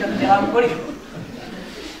 A říkám, dělám polívku.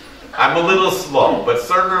 I'm a little slow, but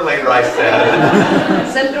sooner or later I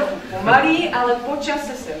said, Jsem trochu pomalý, ale po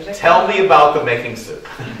čase jsem řekl. tell me about the making soup.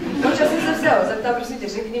 Po čase jsem se ho zeptal, prosím tě,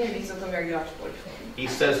 řekni mi víc o tom, jak děláš polívku. He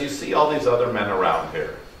says, you see all these other men around here.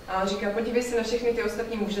 A on říká, podívej se na všechny ty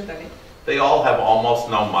ostatní muže tady. They all have almost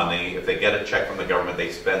no money. If they get a check from the government,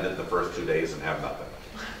 they spend it the first 2 days and have nothing.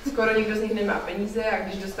 Skoro nikdo z nich nemá peníze a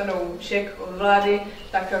když dostanou šek od vlády,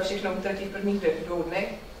 tak všechno utratí v prvních 2 dnech.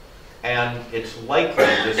 And it's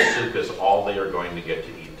likely this soup is all they are going to get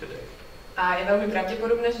to eat today. A je velmi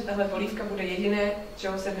pravděpodobné, že tahle polívka bude jediné,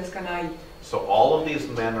 čeho se dneska nají. So all of these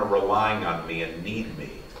men are relying on me and need me,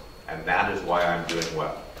 and that is why I'm doing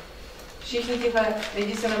well. Všichni tyhle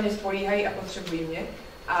lidi se na mě spolíhají a potřebují mě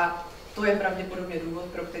a to je pravděpodobně důvod,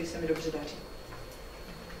 pro který se mi dobře daří.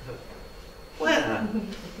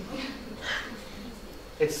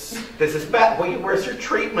 This is bad. Where's your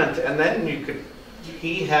treatment? And then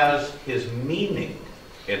he has his meaning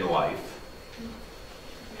in life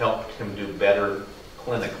helped him do better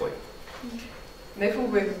clinically.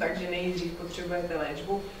 Nefunguje to tak, že nejdřív potřebujete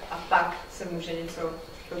léčbu a pak se může něco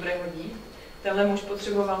dobrého dít. Tenhle muž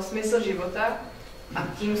potřeboval smysl života a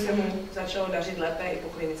tím se mu začalo dařit lépe i po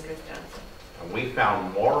klinické stránce. And we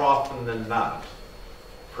found more often than not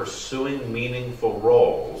pursuing meaningful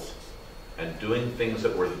roles and doing things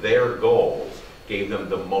that were their goals gave them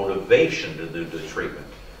the motivation to do the treatment,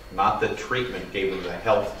 not the treatment gave them the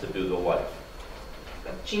health to do the life.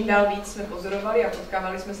 Čím dál víc jsme pozorovali a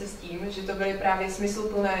potkávali jsme se s tím, že to byly právě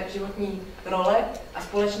smysluplné životní role a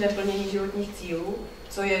společné plnění životních cílů,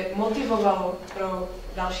 co je motivovalo pro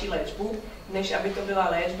další léčbu, než aby to byla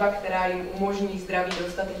léčba, která jim umožní zdraví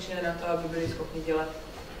dostatečné na to, aby byli schopni dělat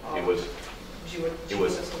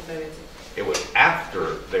životoschopné věci. It was after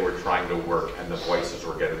they were trying to work and the voices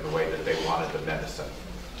were getting in the way that they wanted the medicine,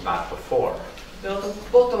 not before. Bylo to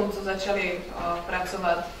potom, co začali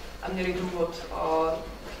pracovat a měli důvod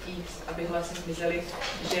chtít, aby hlasy zmizely,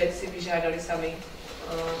 že si vyžádali sami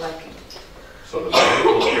léky. So the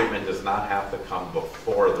medical treatment does not have to come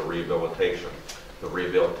before the rehabilitation. The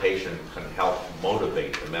rehabilitation can help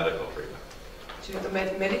motivate the medical treatment. Čili to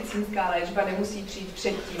medicínská léčba nemusí přijít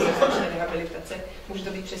předtím, než začne rehabilitace. Může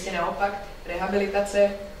to být přesně naopak.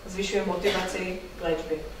 Rehabilitace zvyšuje motivaci k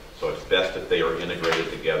léčbě. So it's best if they are integrated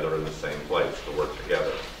together in the same place to work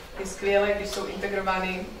together. Je skvělé, když jsou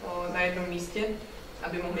integrovány na jednom místě,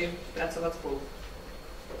 aby mohli pracovat spolu.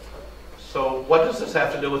 So what does this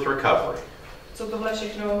have to do with recovery? Co tohle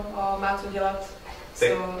všechno má co dělat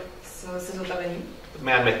se zotavením? The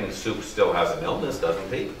man making soup still has an illness,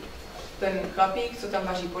 doesn't he? Ten chlapík, co tam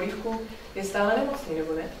vaří polívku, je stále nemocný,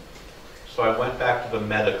 nebo ne? So I went back to the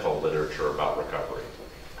medical literature about recovery.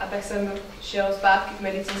 A tak jsem šel zpátky k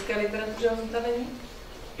medicínské literatuře o zotavení.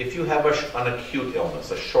 If you have an acute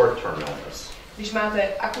illness, a short-term illness, když máte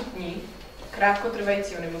akutní,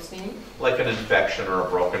 krátkotrvající onemocnění, like an infection or a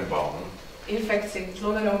broken bone, infekci,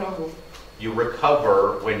 zlomenou nohu, you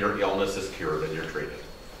recover when your illness is cured and you're treated.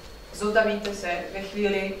 Zotavíte se ve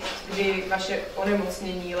chvíli, kdy vaše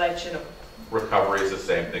onemocnění je léčeno. Recovery is the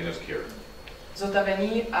same thing as cure.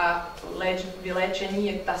 Zotavení a vyléčení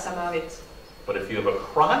je ta samá věc. But if you have a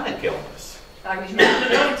chronic illness, a když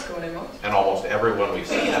máte chronickou nemoc, and almost everyone we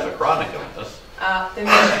see has a chronic illness, a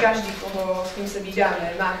téměř každý, koho s tím se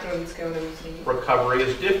vídáme, má chronické onemocnění. Recovery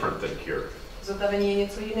is different than cure. Zotavení je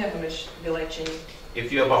něco jiného než vyléčení.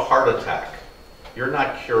 If you have a heart attack, you're not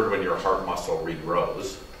cured when your heart muscle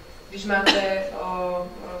regrows. Když máte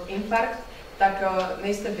infarkt, tak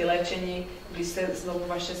nejste vyléčeni, když se znovu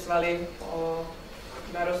vaše svaly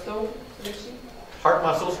narostou. Heart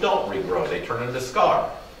muscles don't regrow, they turn into scar.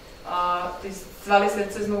 Ty svaly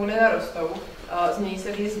srdce znovu nenarostou, změní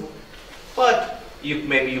se v jizvu. But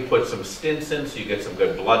maybe you put some stents in so you get some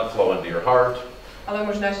good blood flow into your heart. Ale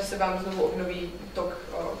možná, že se vám znovu obnoví tok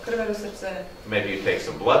krve do srdce. Maybe you take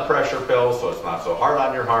some blood pressure pills so it's not so hard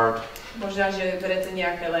on your heart. Možná, že berete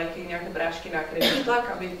nějaké léky, nějaké prášky na krevní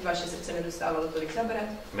tlak, aby vaše srdce nedostávalo tolik zabrat.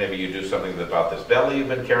 Maybe you do something about this belly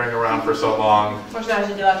you've been carrying around for so long. Možná,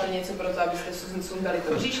 že děláte něco pro to, abyste sundali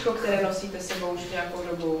to bříško, které nosíte sebou už nějakou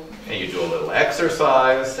dobu. And you do a little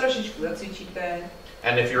exercise. Trošičku zacvičíte.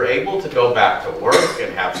 And if you're able to go back to work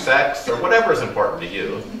and have sex or whatever is important to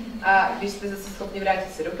you. A když jste zase schopni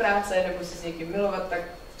vrátit se do práce nebo se s někým milovat, tak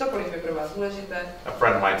cokoliv je pro vás důležité. A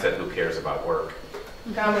friend of mine said, who cares about work?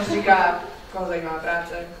 Kámoš říká, koho zajímá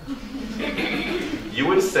práce. You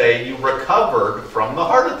would say you recovered from the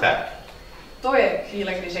heart attack. To je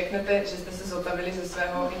chvíle, kdy řeknete, že jste se zotavili ze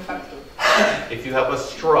svého infarktu. If you have a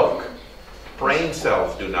stroke, brain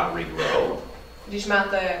cells do not regrow. Když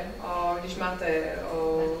máte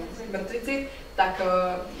mrtvici, tak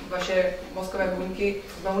vaše mozkové buňky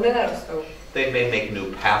znovu nenarostou. They may make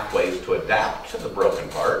new pathways to adapt to the broken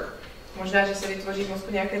heart. Možná, že se vytvoří v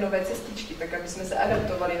mozku nějaké nové cestičky, tak aby jsme se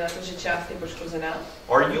adaptovali na to, že část je poškozená.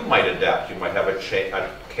 Or you might adapt. You might have a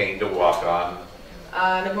cane to walk on.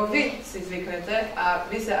 A nebo vy si zvyknete a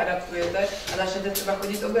vy se adaptujete a začnete třeba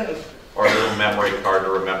chodit o berli. Or a little memory card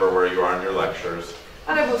to remember where you are in your lectures.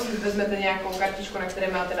 A nebo si vezmete nějakou kartičku, na které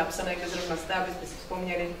máte napsané, kde zrovna jste, abyste si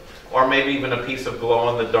vzpomněli. Or maybe even a piece of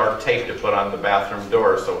glow-in-the-dark tape to put on the bathroom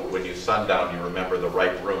door, so when you sundown, you remember the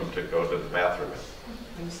right room to go to the bathroom.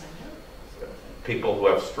 People who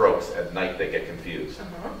have strokes at night, they get confused.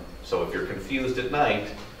 So if you're confused at night,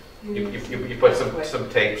 you put some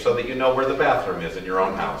tape so that you know where the bathroom is in your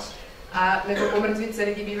own house. A nebo po mrtvice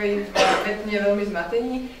lidi bývají ve tmě velmi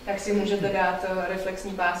zmatení, tak si můžete dát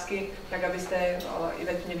reflexní pásky, tak abyste i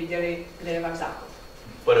ve tmě viděli, kde je váš záchod.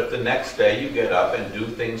 But if the next day you get up and do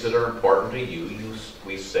things that are important to you,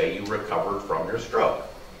 we say you recovered from your stroke.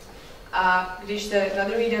 A když se na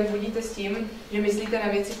druhý den budíte s tím, že myslíte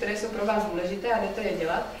na věci, které jsou pro vás důležité a jdete je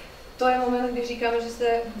dělat, to je moment, kdy říkáme, že jste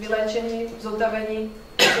vyléčeni, zotavení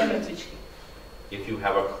z mrtvičky. If you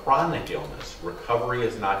have a chronic illness, recovery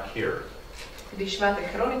is not cure. Když máte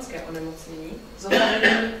chronické onemocnění,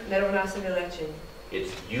 zotavení nerovná se vyléčení.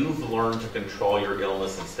 It's you've learned to control your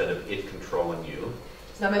illness instead of it controlling you.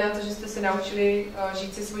 Znamená to, že jste se naučili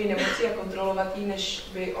žít si svoji nemoci a kontrolovat ji, než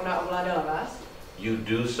by ona ovládala vás. You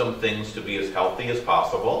do some things to be as healthy as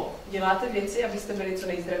possible. Děláte věci, abyste byli co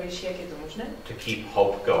nejzdravější, jak je to možné. To keep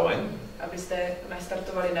hope going. Abyste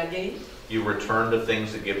nastartovali naději. You return to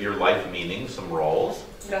things that give your life meaning, some roles.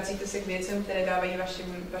 Vracíte se k věcem, které dávají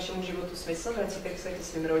vašemu životu smysl, vracíte se k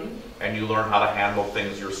svým rolím. And you learn how to handle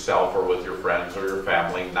things yourself or with your friends or your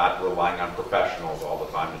family, not relying on professionals all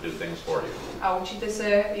the time to do things for you. A učíte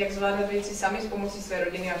se, jak zvládat věci sami s pomocí své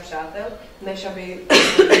rodiny a přátel, než aby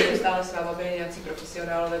stále s váma byli nějací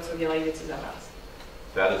profesionálové, co dělají věci za vás.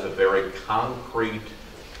 That is a very concrete,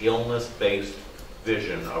 illness-based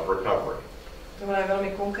vision of recovery. Tohle je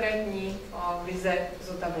velmi konkrétní vize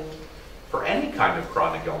zotavení. For any kind of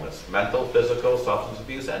chronic illness, mental, physical, substance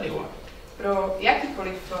abuse, anyone. Pro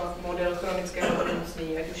jakýkoliv model chronického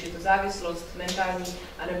onemocnění, ať už je to závislost, mentální,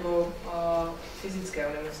 anebo fyzické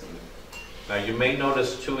onemocnění. Now you may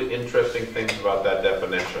notice two interesting things about that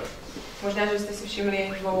definition. Možná, že jste si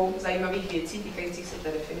všimli dvou zajímavých věcí týkajících se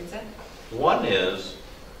té definice. One is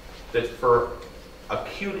that for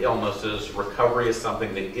acute illnesses, recovery is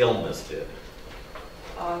something the illness did.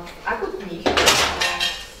 Akutních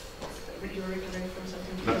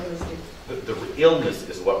The illness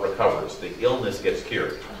is what recovers. The illness gets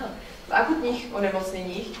cured. V akutních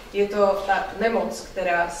onemocněních je to ta nemoc,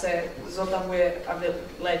 která se zotavuje a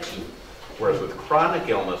léčí. Whereas with chronic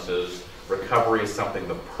illnesses, recovery is something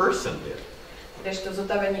the person did. Kdežto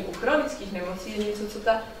zotavení u chronických nemocí je něco, co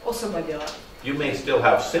ta osoba dělá. You may still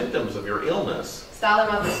have symptoms of your illness. Stále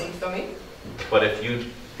máte symptomy. But if you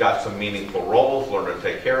got some meaningful roles, learned to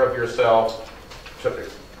take care of yourself,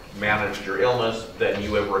 managed your illness, then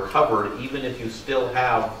you have recovered even if you still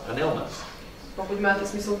have an illness. Pokud máte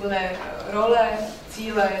smysluplné role,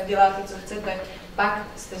 cíle, děláte, co chcete, pak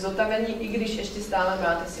jste zotavení, i když ještě stále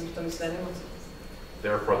máte symptomy své nemoci.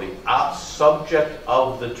 Therefore, the subject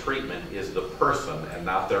of the treatment is the person and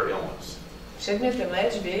not their illness. Předmětem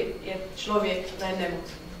léčby je člověk, ne nemoc.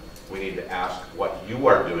 We need to ask what you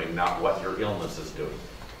are doing, not what your illness is doing.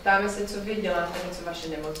 Ptáme se, co vy děláte, ne co vaše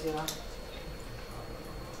nemoc dělá.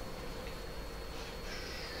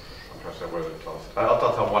 I'll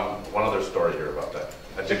tell one other story here about that.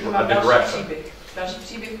 A digression. Další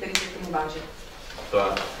příběh, který se k tomu váže.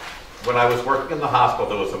 When I was working in the hospital,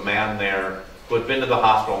 there was a man there who had been to the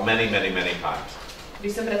hospital many times.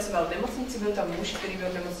 Když jsem pracoval v nemocnici, byl tam muž, který byl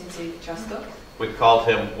v nemocnici často. We called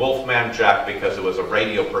him Wolfman Jack because it was a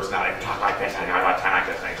radio personality. He talked like this, and I talk like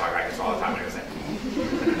this, and he talked like this all the time.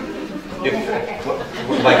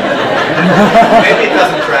 Like, maybe it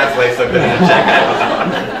doesn't translate so good. Check it out.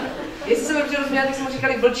 Jestli se dobře rozuměla, tak jsme mu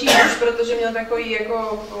říkali vlčí muž, protože měl takový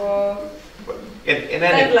jako...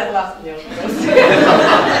 Tenhle hlas měl.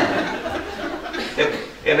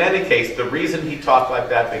 In any case, the reason he talked like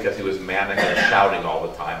that because he was manic and shouting all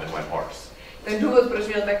the time and went hoarse. Ten důvod, proč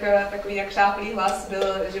měl takový jak šáplý hlas,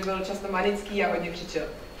 byl, že byl často manický a hodně křičel.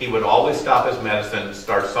 He would always stop his medicine,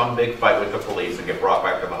 start some big fight with the police, and get brought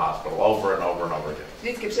back to the hospital over and over and over again.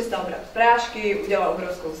 Vždycky přestal brát prášky, udělal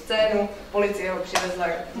obrovskou scénu, policie ho přivezla,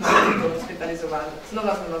 byl hospitalizován.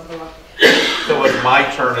 Znova. So it was my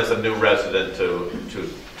turn as a new resident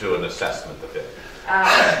to an assessment of it. A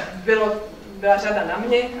byla řada na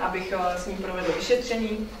mě, abych s ním provedl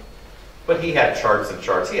vyšetření. But he had charts and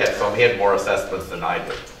charts. He had more assessments than I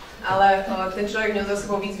did. Ale ten člověk měl za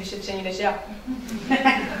sebou víc vyšetření než já.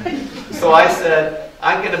 So I said,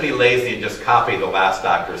 I'm going to be lazy and just copy the last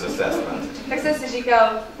doctor's assessment. Tak jsem si říkal,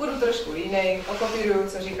 budu trošku línej, okopíruju,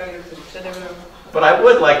 co říkali doktoři přede mnou. But I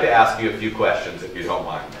would like to ask you a few questions if you don't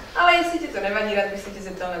mind. Ale jestli ti to nevadí, rád bych se tě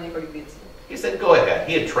zeptal na několik věcí. He said, go ahead.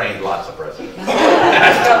 He had trained lots of presidents.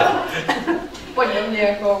 Pojď do mě,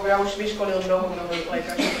 jako já už vyškolil mnoho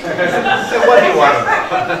lékařů. So what do you want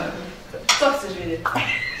to know? Co chceš vědět?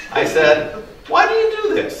 I said, why do you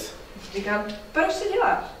do this? Říkám, proč to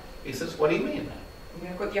děláš? He says, what do you mean?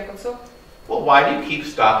 Jako co? Well, why do you keep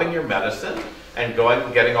stopping your medicine and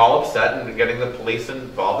getting all upset and getting the police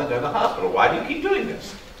involved and going to the hospital? Why do you keep doing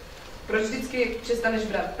this? Proč vždycky přestaneš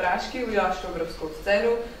brát prášky, uděláš tu obrovskou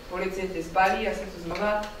scénu, policie tě zbalí a se to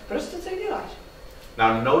zmává. Proč to celý děláš?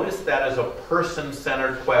 Now notice that is a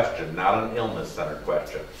person-centered question, not an illness-centered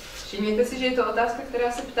question. Všimněte si, že je to otázka,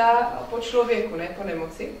 která se ptá po člověku, ne po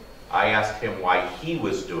nemoci. I asked him why he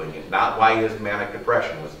was doing it, not why his manic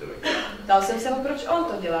depression was doing it. Dal jsem se ho, proč on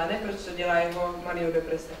to dělá, ne proč to dělá jeho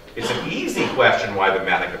maniodeprese. It's an easy question why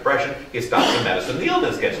the manic depression. He stops the medicine, the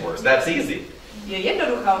illness gets worse. That's easy. Je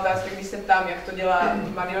jednoduchá otázka, když se ptám, jak to dělá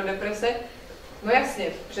maniodeprese. No jasně,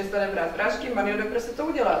 přestane brát prášky, maniodeprese to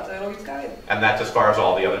udělá, to je logická věc. And that's as far as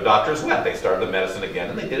all the other doctors went. They started the medicine again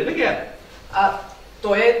and they did it again. A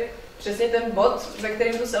to je přesně ten bod, ve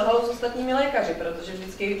kterým to selhalo s ostatními lékaři, protože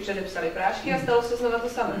vždycky předepsali prášky a stalo se znova to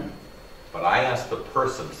samé. But I asked the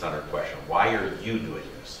person-centered question, why are you doing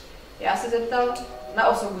this? Já se zeptal na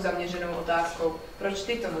osobu zaměřenou otázkou, proč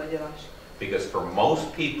ty tohle děláš? Because for most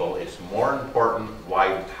people, it's more important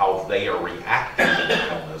how they are reacting to the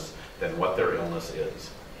illness than what their illness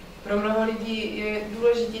is. Pro mnoho lidí je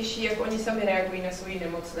důležitější, jak oni sami reagují na svou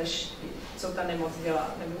nemoc, než co ta nemoc dělá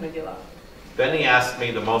nebo nedělá. Then he asked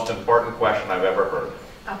me the most important question I've ever heard.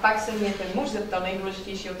 A pak se mě ten muž zeptal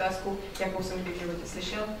nejdůležitější otázku, jakou jsem kdy v životě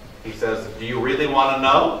slyšel. He says, do you really want to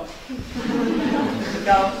know?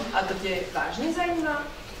 Říkal, a to tě vážně zajímá?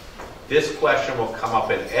 This question will come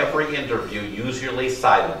up in every interview, usually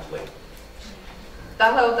silently.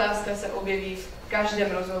 Tahle otázka se objeví v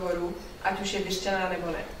každém rozhovoru, ať už je vyřčená nebo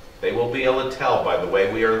ne. They will be able to tell by the way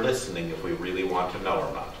we are listening if we really want to know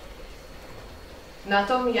or not. Na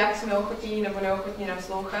tom, jak jsme ochotní nebo neochotní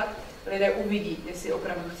naslouchat, lidé uvidí, jestli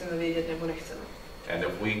opravdu chceme vědět nebo nechceme. And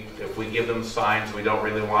if we give them signs we don't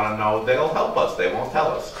really want to know, they'll help us. They won't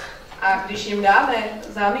tell us. A když jim dáme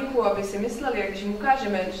záminku, aby si mysleli, a když jim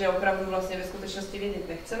ukážeme, že opravdu vlastně ve skutečnosti vědět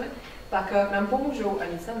nechceme, pak nám pomůžou a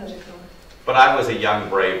nic nám neřeknou. But I was a young,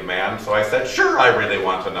 brave man, so I said, sure, I really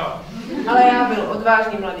want to know. Ale já byl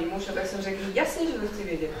odvážný mladý muž, a tak jsem řekl, jasně, že to chci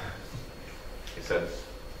vědět. He said,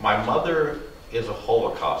 my mother is a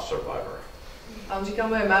Holocaust survivor. A on říkal,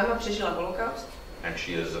 moje máma přežila holokaust. And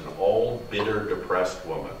she is an old, bitter, depressed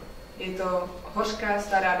woman. Je to hořká,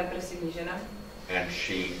 stará, depresivní žena. And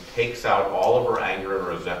she takes out all of her anger and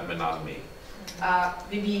resentment on me. A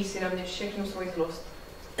vybíjí si na mě všechnu svoji zlost.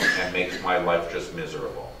 And makes my life just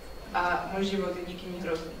miserable. A můj život je díky ní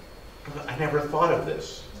hrozný. I never thought of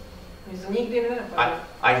this. Mě to nikdy nenapadlo.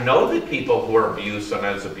 I know that people who are abused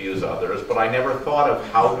sometimes abuse others, but I never thought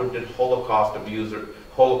of how did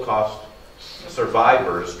Holocaust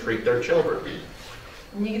survivors treat their children.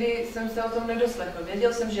 Nikdy jsem se o tom nedoslechl.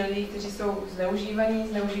 Věděl jsem, že lidi, kteří jsou zneužívaní,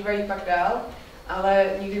 zneužívají pak dál, ale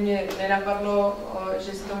nikdy mě nenapadlo,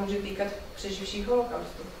 že se to může týkat přeživších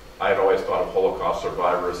holokaustu. I had always thought of Holocaust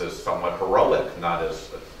survivors as somewhat heroic, not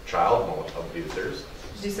as child abusers.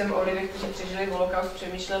 Vždy jsem o lidech, kteří přežili holokaust,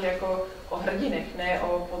 přemýšlel jako o hrdinech, ne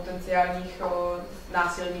o potenciálních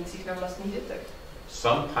násilnících na vlastních dětech.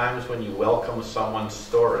 Sometimes when you welcome someone's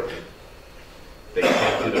story, they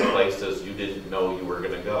take you to places you didn't know you were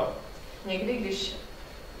going to go. Někdy, když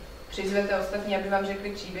přizvete ostatní, aby vám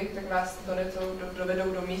řekli příběh, tak vás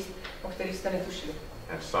dovedou do míst, o kterých jste netušili.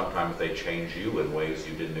 And sometimes they change you in ways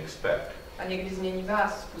you didn't expect. A někdy změní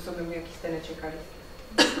vás způsobem, jaký jste nečekali.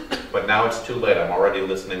 But now it's too late. I'm already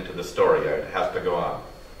listening to the story. It has to go on.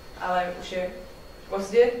 Ale už je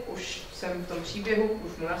pozdě, už jsem v tom příběhu,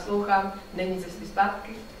 už mu naslouchám, není cesty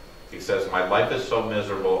zpátky. He says, my life is so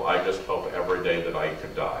miserable, I just hope every day that I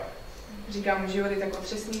could die. Říkám, můj život je tak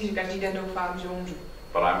otřesný, že každý den doufám, že umřu.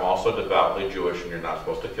 But I'm also devoutly Jewish and you're not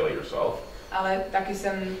supposed to kill yourself. Ale taky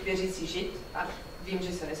jsem věřící Žid a vím,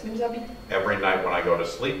 že se nesmím zabít. Every night when I go to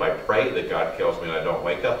sleep, I pray that God kills me and I don't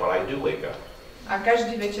wake up, but I do wake up. A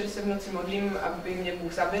každý večer se v noci modlím, aby mě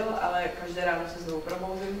Bůh zabil, ale každé ráno se znovu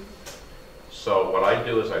probouzím. So what I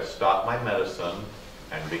do is I stop my medicine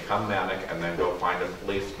and become manic and then go find a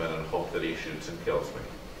policeman and hope that he shoots and kills me.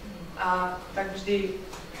 A tak vždy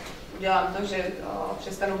udělám to, že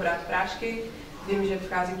přestanu brát prášky, vím, že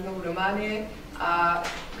vcházím znovu do mánie a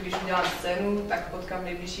když udělám scénu, tak potkám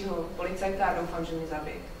nejbližšího policajta a doufám, že mě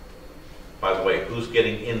zabije. By the way, who's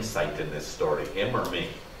getting insight in this story, him or me?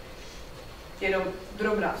 Jenom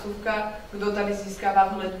drobná vsuvka, kdo tady získává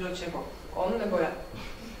vhled do čeho? On nebo já?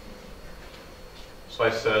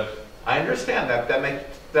 So I said, I understand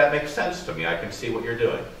that makes sense to me. I can see what you're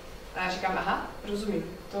doing. A já říkám, aha,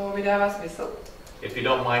 rozumím, to mi dává smysl. If you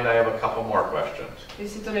don't mind, I have a couple more questions.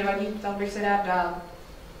 Jestli to nevadí, ptal bych se rád dál.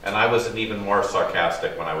 And I was even more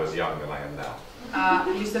sarcastic when I was young than I am now. A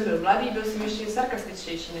když jsem byl mladý, byl jsem ještě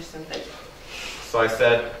sarkastičtější, než jsem teď. So I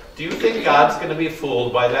said, do you think God's going to be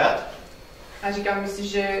fooled by that? A říkám,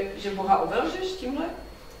 myslíš, že Boha obelžeš tímhle?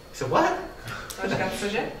 He said, what? A říkám,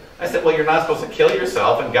 cože? I said, well, you're not supposed to kill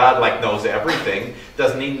yourself, and God like knows everything.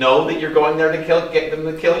 Doesn't He know that you're going there to get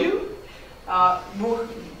them to kill you? A Bůh,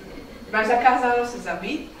 máš zakázáno se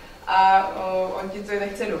zabít a on ti to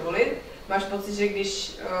nechce dovolit. Máš pocit, že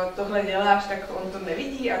když tohle děláš, tak on to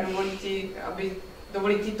nevidí a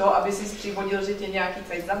dovolí ti to, aby si přivodil, že tě nějaký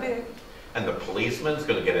cajt zabije. And the policeman's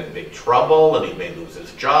going to get in big trouble, and he may lose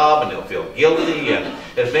his job, and he'll feel guilty, and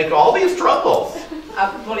it'll make all these troubles. A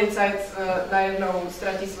policajt najednou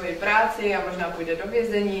ztratí svoji práci a možná půjde do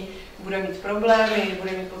vězení, bude mít problémy,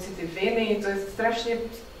 bude mít pocity viny, to je strašně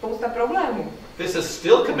spousta problémů. This is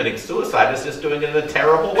still committing suicide, it's just doing it in a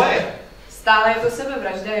terrible way. Stále je to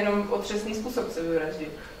sebevražda, jenom otřesný způsob sebevraždy.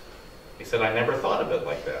 He said, I never thought of it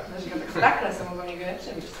like that. A říkám, tak takhle jsem o tom nikdy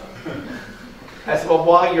nepřemýšlel. I said, well,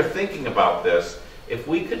 while you're thinking about this, if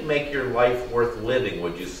we could make your life worth living,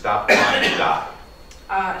 would you stop trying to die?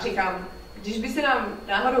 A říkám, když by se nám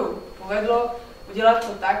náhodou povedlo udělat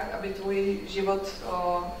to tak, aby tvůj život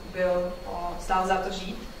stál za to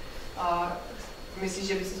žít, myslíš,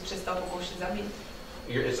 že by si přestal pokoušet zabít?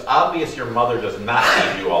 It's obvious your mother does not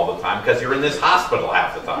need you all the time because you're in this hospital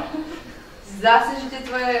half the time. Zdá se, že tě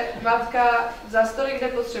tvoje matka za stolik kde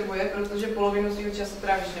potřebuje, protože polovinu svého času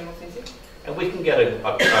trávíš v nemocnici. And we can get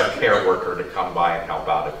a care worker to come by and help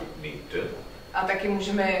out if we need to. A taky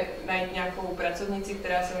můžeme najít nějakou pracovnici,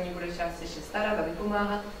 která se o ní bude částečně starat a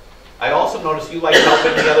vypomáhat. I also noticed you like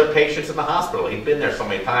helping the other patients in the hospital. He'd been there so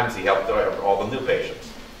many times, he helped all the new patients.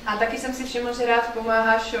 A taky jsem si všiml, že rád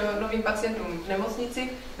pomáháš novým pacientům v nemocnici.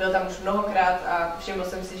 Byl tam už mnohokrát a všiml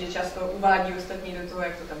jsem si, že často uvádí ostatní do toho,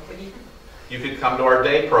 jak to tam chodí. You could come to our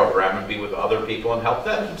day program and be with other people and help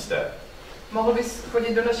them instead. Mohl bys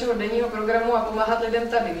chodit do našeho denního programu a pomáhat lidem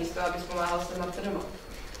tady, místo abys pomáhal své matce doma.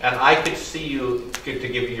 And I could see you to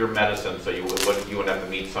give you your medicine, so you wouldn't have to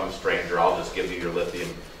meet some stranger. I'll just give you your lithium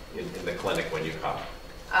in the clinic when you come.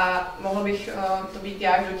 A mohl bych to být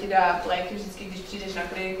já, kdo ti dá léky vždycky, když přijdeš na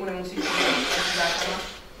kliniku, nemusíš chodit zákona.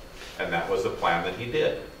 And that was the plan that he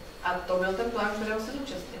did. A to byl ten plán, kterého se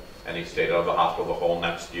zúčastnil. And he stayed out of the hospital the whole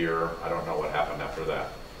next year. I don't know what happened after that.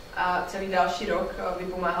 A celý další rok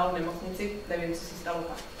vypomáhal v nemocnici, nevím, co se stalo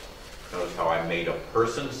pak. Notice how I made a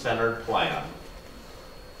person-centered plan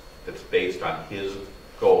that's based on his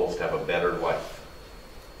goals to have a better life.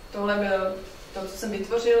 Tohle byl, to, co jsem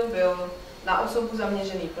vytvořil, byl na osobu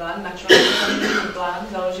zaměřený plán, na člověka zaměřený plán,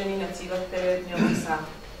 založený na cíle, které měl on sám.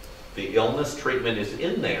 The illness treatment is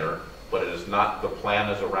in there, but it is not, the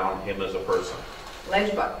plan is around him as a person.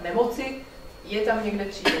 Léčba nemoci je tam někde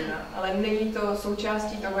přítomná, ale není to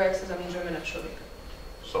součástí toho, jak se zaměřujeme na člověka.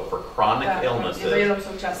 So for chronic illnesses, je to jenom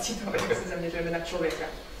součástí toho, jak se zaměřujeme na člověka.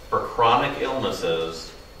 For chronic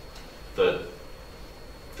illnesses,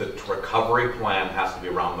 the recovery plan has to be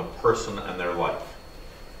around the person and their life.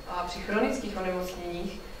 A při chronických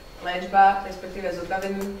onemocněních léčba, respektive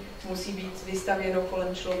zotavení, musí být vystavěno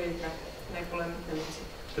kolem člověka, ne kolem nemoci.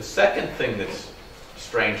 The second thing that's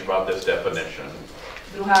strange about this definition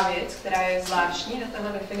Druhá věc, která je zvláštní na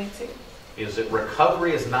téhle definici, is that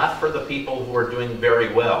recovery is not for the people who are doing very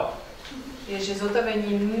well. Je, že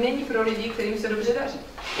zotavení není pro lidi, kterým se dobře daří.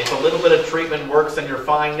 If a little bit of treatment works and you're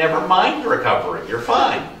fine, never mind recovery, you're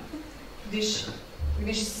fine.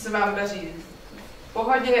 Když se vám daří v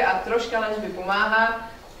pohodě a troška léčby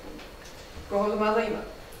pomáhá, koho to má zajímat?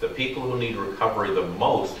 The people who need recovery the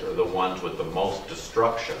most are the ones with the most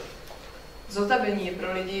destruction. Zotavení je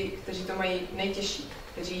pro lidi, kteří to mají nejtěžší,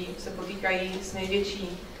 kteří se potýkají s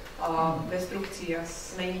největší destrukcí a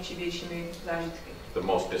s nejničivějšími zážitky. The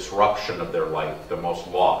most disruption of their life, the most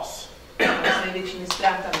loss. S největšími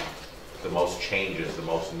ztrátami. The most changes, the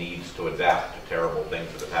most needs to adapt to terrible things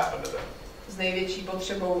that have happened to them. S největší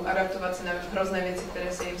potřebou adaptovat se na hrozné věci,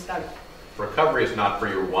 které se jim staly. Recovery is not for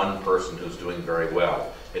your one person who's doing very well.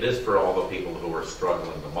 It is for all the people who are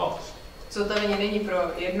struggling the most. Zotavení není pro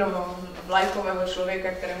jednoho vlajkového člověka,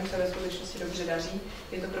 kterému se ve skutečnosti dobře daří.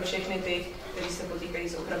 Je to pro všechny ty, kteří se potýkají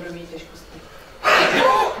s opravdovými těžkostmi.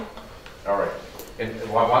 All right.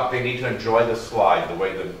 And they need to enjoy the slide, the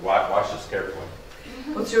way watch this carefully.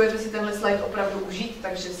 Potřebujete si tenhle slide opravdu užít,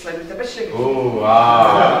 takže sledujte pečlivě.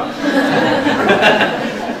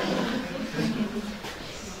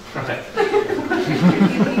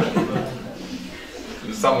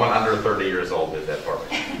 Someone under 30 years old did that for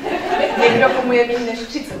me. Někdo, komu je méně než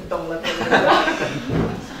 30 tomhle.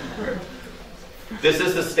 This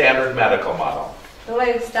is the standard medical model. Tohle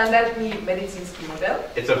je standardní medicínský model.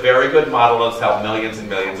 It's a very good model that's helped millions and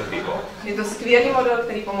millions of people. Je to skvělý model,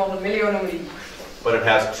 který pomohl milionům lidí. But it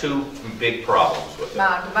has two big problems with it.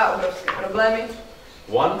 Má dva obrovské problémy.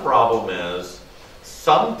 One problem is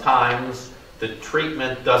sometimes the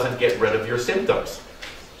treatment doesn't get rid of your symptoms.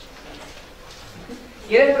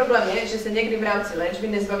 Jeden problém je, že se někdy v rámci léčby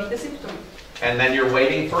nezbavíte symptomů. And then you're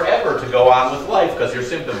waiting forever to go on with life because your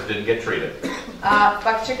symptoms didn't get treated. A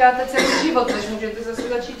pak čekáte celý život, než můžete zase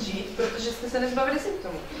začít žít, protože jste se nezbavili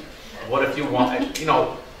symptomů. What if you want,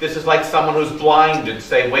 this is like someone who's blind and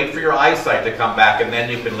say, wait for your eyesight to come back and then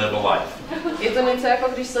you can live a life. Je to něco jako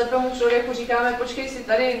když slepému člověku říkáme, počkej si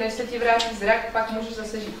tady, než se ti vrátí zrak, pak můžeš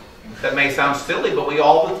zase žít. That may sound silly, but we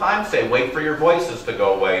all the time say, wait for your voices to go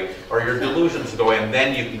away or your delusions to go away and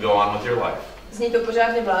then you can go on with your life. Zní to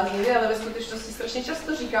pořádně bláznivě, ale ve skutečnosti strašně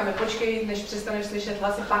často říkáme, počkej, než přestaneš slyšet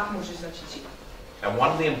hlasy, pak můžeš začít žít. And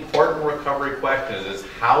one of the important recovery questions is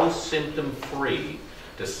how symptom free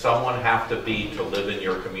does someone have to be to live in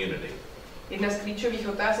your community? Jedna z klíčových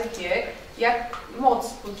otázek je, jak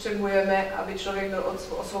moc potřebujeme, aby člověk byl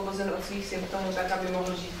osvobozen od svých symptomů, tak aby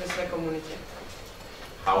mohl žít ve své komunitě.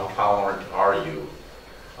 How tolerant are you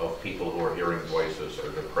of people who are hearing voices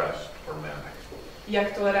or depressed or manic?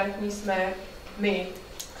 Jak tolerantní jsme my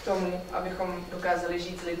k tomu, abychom dokázali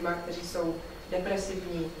žít s lidmi, kteří jsou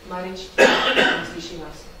depresivní, maničtí, slyší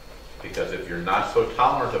nás. Because if you're not so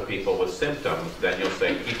tolerant of people with symptoms, then you'll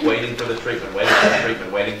say, keep waiting for the treatment, waiting for the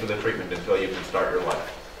treatment, waiting for the treatment until you can start your life.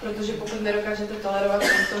 Protože pokud nedokážete tolerovat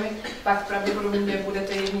symptomy, pak pravděpodobně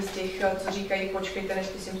budete jedni z těch, co říkají, počkejte, než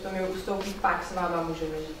ty symptomy ustoupí, pak s váma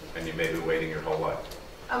můžeme žít. And you may be waiting your whole life.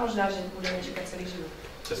 A možná, že budeme čekat celý život.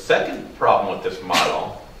 The second problem with this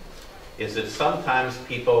model is that sometimes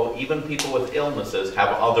people, even people with illnesses,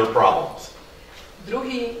 have other problems.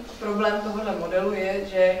 Druhý problém tohoto modelu je,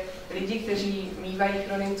 že lidi, kteří mívají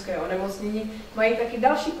chronické onemocnění, mají taky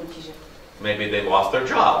další potíže. Maybe they lost their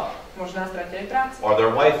job. Možná ztratili práci. Or their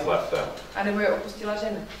wife left them. A nebo je opustila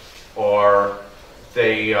žena. Or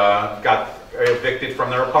they got evicted from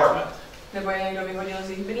their apartment. Nebo je někdo vyhodil z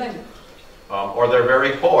jejich bydlení. Or they're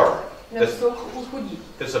very poor. Nebo jsou chudí.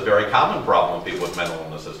 This is a very common problem with people with mental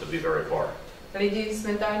illnesses, to be very poor. Lidi s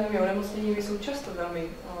mentálními onemocněními jsou často velmi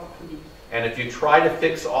chudí. And if you try to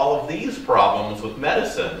fix all of these problems with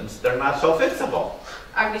medicines, they're not so fixable.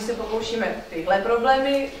 A když se pokoušíme tyhle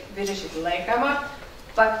problémy vyřešit lékama,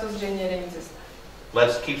 pak to zřejmě není cesta.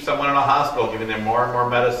 Let's keep someone in a hospital, giving them more and more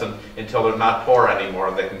medicine until they're not poor anymore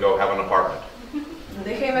and they can go have an apartment.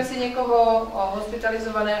 Nechejme si někoho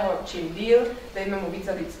hospitalizovaného čím díl, dejme mu víc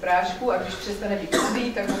a víc prášku a když přestane být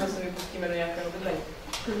chudý, tak ho zase vypustíme do nějakého bydlení.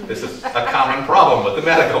 This is a common problem with the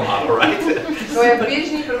medical model, right? To je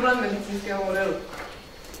běžný problém medicínského modelu.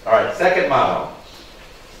 All right, second model.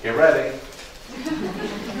 Get ready.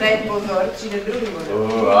 Teď pozor, přijde druhý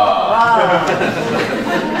model.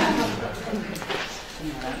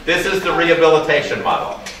 This is the rehabilitation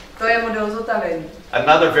model. To je model zotavení.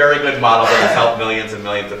 Another very good model that has helped millions and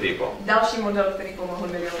millions of people. Další model, který pomohl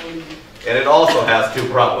milionům lidí. And it also has two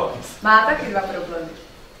problems. Má taky dva problémy.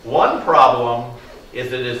 One problem is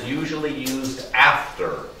that it is usually used after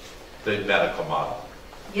the medical model.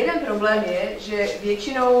 Jeden problém je, že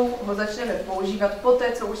většinou ho začneme používat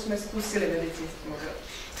poté, co už jsme zkusili medicínský model.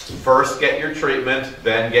 First get your treatment,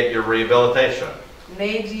 then get your rehabilitation.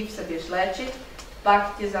 Nejdřív se běž léčit,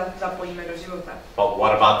 pak tě zapojíme do života. But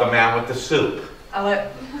what about the man with the soup? Ale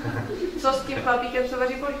co s tím chlapíkem, co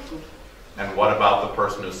vaří polívku? And what about the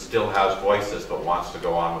person who still has voices but wants to go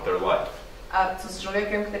on with their life? A co s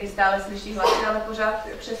člověkem, který stále slyší hlasy, ale pořád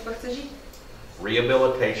přesto chce žít?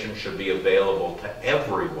 Rehabilitation should be available to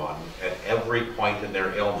everyone at every point in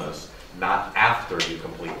their illness, not after you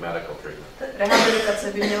complete medical treatment.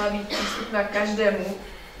 Rehabilitace by měla být přístupná každému,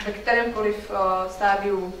 ve kterémkoliv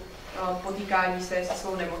stádiu potýkání se se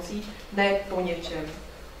svou nemocí, ne po něčem.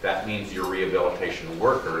 That means your rehabilitation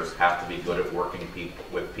workers have to be good at working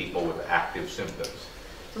with people with active symptoms.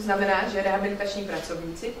 To znamená, že rehabilitační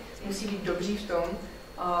pracovníci musí být dobří v tom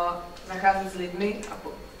zacházet s lidmi a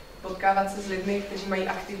potkávat se s lidmi, kteří mají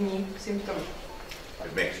aktivní symptomy.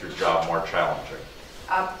 It makes your job more challenging.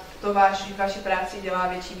 A to vaši práci dělá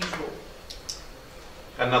větší výzvou.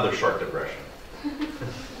 Another short digression.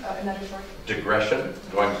 Another short. Digression,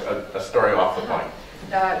 going a story off the point.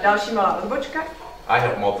 Další malá odbočka. I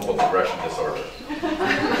have multiple digression disorder.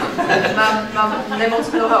 mám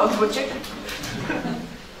nemoc mnoha odboček.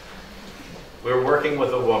 We're working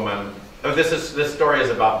with a woman. Oh, this story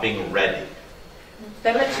is about being ready.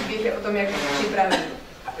 Tenhle příběh je o tom, jak být připravený.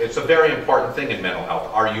 It's a very important thing in mental health.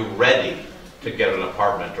 Are you ready to get an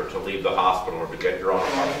apartment or to leave the hospital or to get your own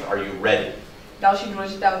apartment? Are you ready? Další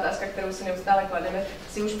důležitá otázka, kterou si neustále klademe,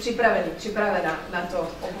 jsi už připravená na to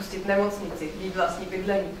opustit nemocnici, mít vlastní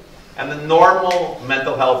bydlení. And the normal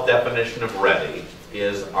mental health definition of ready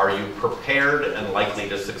is, are you prepared and likely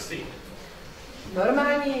to succeed?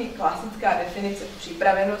 Normální klasická definice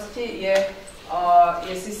připravenosti je,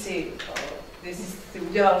 jestli jsi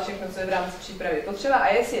udělal všechno, co je v rámci přípravy potřeba a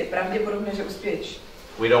jestli je pravděpodobné, že uspěješ.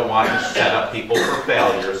 We don't want to set up people for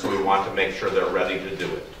failure, so we want to make sure they're ready to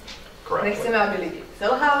do it correctly. Nechceme, aby lidi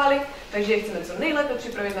selhávali, takže je chceme co nejlépe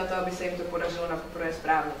připravit na to, aby se jim to podařilo na poprvé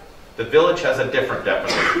správně. The village has a different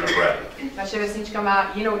definition of ready. Naše vesnička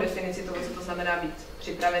má jinou definici toho, co to znamená být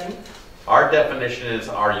připravený. Our definition is,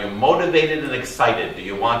 are you motivated and excited? Do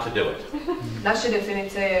you want to do it? Naše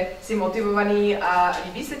definice je, jsi motivovaný a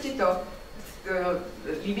líbí se ti to?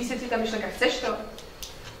 Líbí se ti ta myšlenka, chceš to?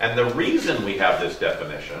 And the reason we have this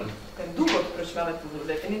definition Ten důvod, proč máme tuto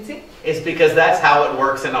definici, is because that's how it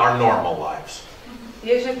works in our normal lives.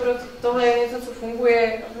 je, že tohle je něco, co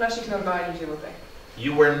funguje v našich normálních životech.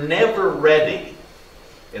 You were never ready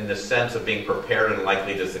in the sense of being prepared and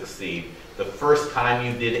likely to succeed the first time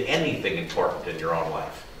you did anything important in your own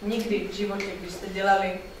life. Nikdy v životě, když jste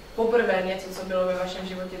dělali poprvé něco, co bylo ve vašem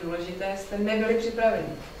životě důležité, jste nebyli připraveni.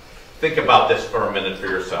 Think about this for a minute for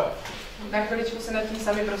yourself. Na chviličku se nad tím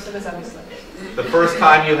sami pro sebe zamyslete. The first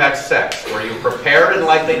time you had sex, were you prepared and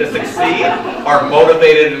likely to succeed or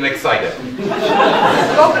motivated and excited?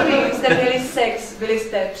 Poprvé, když jste měli sex, byli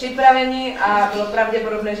jste připraveni a bylo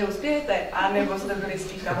pravděpodobné, že uspějete, anebo jste byli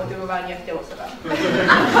spíš namotivovaní a chtělo se vám.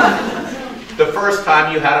 The first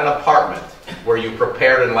time you had an apartment, were you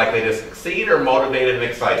prepared and likely to succeed or motivated and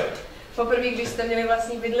excited? Poprvé, když jste měli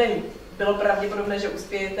vlastní bydlení, bylo pravděpodobné, že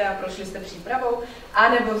uspějete a prošli jste přípravou,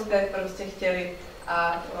 anebo jste prostě chtěli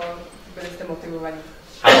a byli jste motivovaní.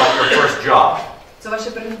 How about your first job? Co vaše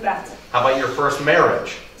první práce? How about your first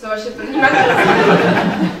marriage? Co vaše první manželství?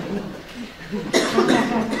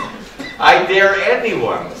 I dare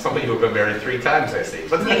anyone. Some of you have been married 3 times, I see.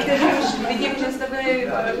 But Někteří už vidím, že jste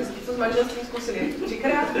byli to s manželstvím zkusili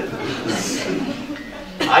 3krát.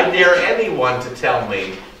 I dare anyone to tell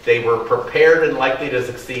me they were prepared and likely to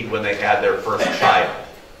succeed when they had their first child.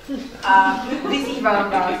 A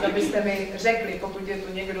vyzývám vás, abyste mi řekli, pokud je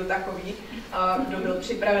tu někdo takový, kdo byl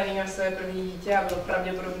připravený na své první dítě a bylo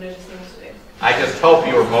pravděpodobné, že s ním uspěje. I just hope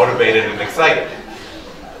you were motivated and excited.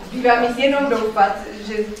 Zbývá mi jenom doufat,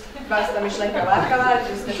 že vás ta myšlenka lákala,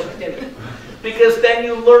 že jste to chtěli. Because then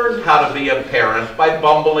you learn how to be a parent by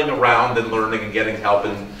bumbling around and learning and getting help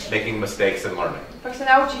and making mistakes and learning. Pak se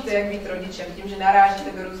naučíte, jak být rodičem, tím, že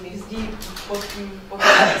narážíte do různých zdí,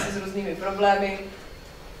 potkáte se s různými problémy.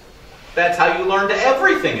 That's how you learned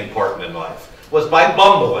everything important in life, was by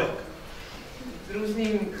bumbling. S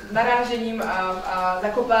různým narážením a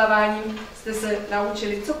zakopáváním jste se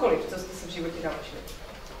naučili cokoliv, co jste se v životě naučili.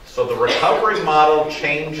 So the recovery model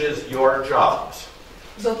changes your jobs.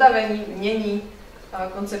 Zotavení mění,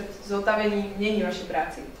 koncept zotavení mění vaši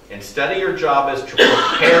práci. Instead of your job is to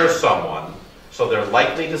prepare someone so they're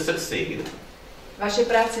likely to succeed, vaše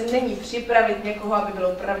práce není připravit někoho, aby bylo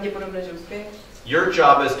pravděpodobné, že uspěje. your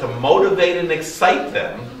job is to motivate and excite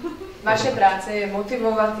them Vaše práce je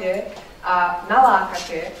motivovat je a nalákat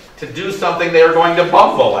je, to do something they are going to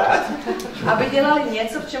bumble at, aby dělali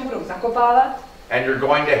něco, v čem budou zakopávat, And you're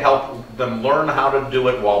going to help them learn how to do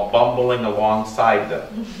it while bumbling alongside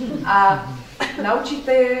them. A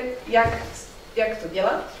naučíte je, jak to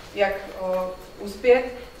dělat, jak uspět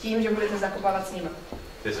tím, že budete zakopávat s nimi.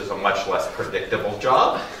 This is a much less predictable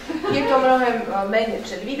job. Je to mnohem méně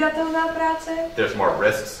předvídatelná práce. There's more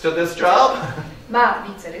risks to this job. Má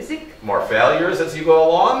více rizik. More failures as you go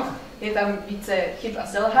along. Je tam více chyb a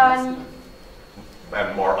selhání.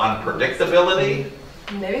 And more unpredictability.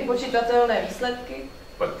 Nevypočitatelné výsledky.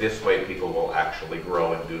 But this way people will actually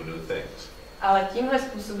grow and do new things. Ale tímhle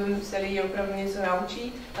způsobem se lidi opravdu něco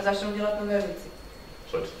naučí a začnou dělat nové věci.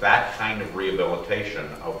 So it's that kind of rehabilitation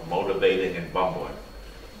of motivating and bumbling.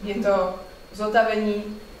 Je to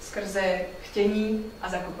zotavení skrze chtění a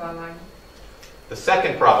zakopávání. The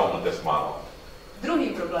second problem with this model Druhý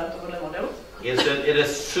problém tohoto modelu is that it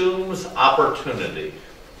assumes opportunity.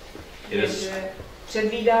 je, že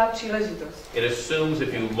předvídá příležitost. It assumes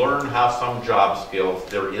if you learn how some job skills,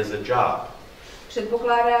 there is a job.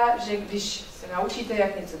 Předpokládá, že když se naučíte,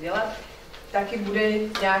 jak něco dělat, taky bude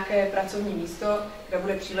nějaké pracovní místo, kde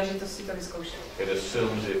bude příležitost si to vyzkoušet. It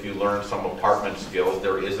assumes if you learn some apartment skills,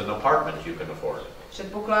 there is an apartment you can afford.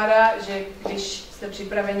 Předpokládá, že když jste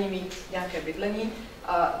připraveni mít nějaké bydlení,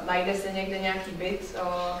 najde se někde nějaký byt,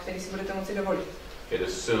 který si budete moci dovolit. It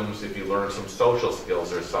assumes if you learn some social skills,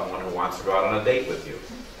 there's someone who wants to go out on a date with you.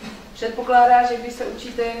 Předpokládá, že když se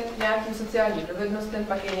učíte nějakým sociálním dovednostem,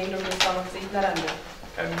 pak je někdo, kdo s vámi chce jít na rande.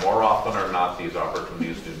 And more often or not, these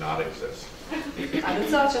opportunities do not exist. A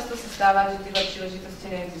docela často se stává, že tyhle příležitosti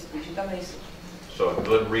neexistují, že tam nejsou. So a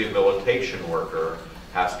good rehabilitation worker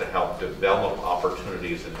has to help develop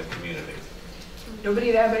opportunities in the community.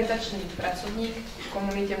 Dobrý rehabilitační pracovník v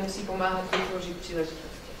komunitě musí pomáhat vytvořit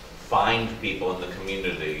příležitosti. Find people in the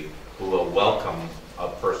community who will welcome a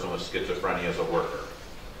person with schizophrenia as a worker.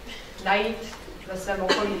 Najít ve svém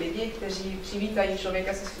okolí lidi, kteří přivítají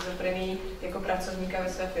člověka se schizofrenií jako pracovníka ve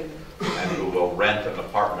své firmě. And who will rent an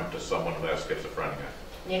apartment to someone who has schizophrenia.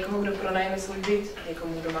 Někoho, kdo pronajme svůj byt,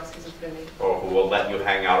 někomu, kdo má schizofrenii. Or who will let you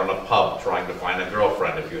hang out in a pub trying to find a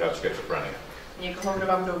girlfriend if you have schizophrenia. Někoho, kdo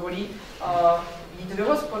vám dovolí jít do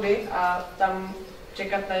hospody a tam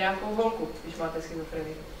čekat na nějakou holku, když máte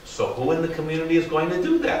schizofrenii. So who in the community is going to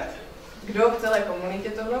do that? Kdo v celé komunitě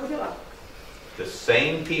tohle udělá? The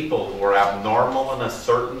same people who are abnormal in a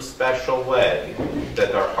certain special way,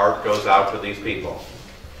 that their heart goes out to these people.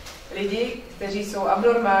 Lidi, kteří jsou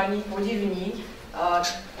abnormální, podivní,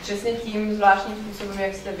 přesně tím zvláštním způsobem,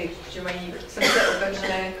 jak jste vy, že mají srdce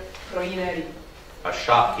otevřené pro jiné lidi. A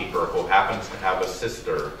shopkeeper who happens to have a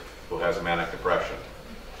sister who has manic depression.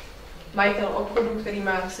 Majitel obchodu, který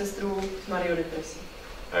má sestru s maniodepresí.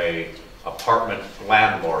 A apartment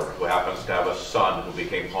landlord who happens to have a son who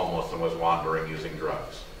became homeless and was wandering using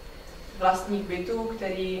drugs. Vlastník bytu,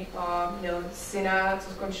 který měl syna,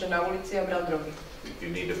 co skončil na ulici a bral drogy. You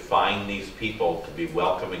need to find these people to be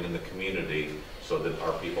welcoming in the community so that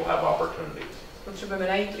our people have opportunities. Potřebujeme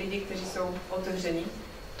najít lidi, kteří jsou otevření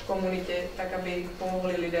v komunitě, tak aby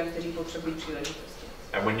pomohli lidem, kteří potřebují příležitosti.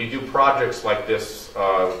 And when you do projects like this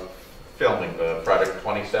filming, the Project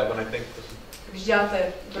 27, I think. Když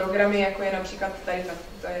děláte programy, jako je například tady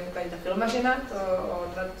ta filmařina,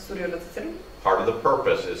 Studio 27. Part of the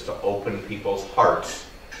purpose is to open people's hearts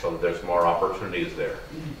so that there's more opportunities there.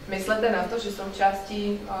 Myslete na to, že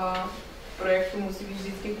součástí projektu musí být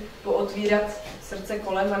vždycky pootvírat srdce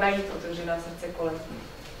kolem a najít otevřená srdce kolem.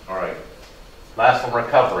 All right. Last one,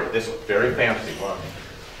 recovery. This was very fancy one.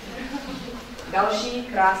 Další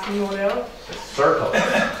krásný model. The circle.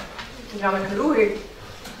 Máme kruhy.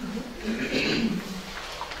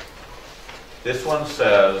 This one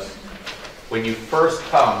says, when you first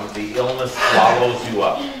come, the illness swallows you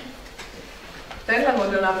up. Tenhle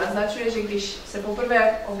model nám naznačuje, že když se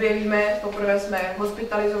poprvé objevíme, poprvé jsme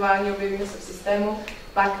hospitalizováni, objevíme se v systému,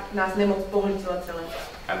 pak nás nemoc pohltila celé.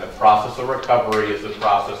 And the process of recovery is the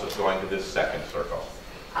process of going to this second circle.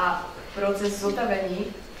 A proces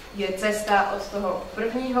zotavení je cesta od toho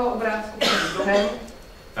prvního obrázku k druhému.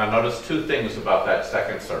 Now notice two things about that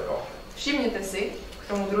second circle. Všimněte si k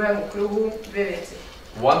tomu druhému kruhu dvě věci.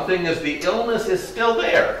 One thing is the illness is still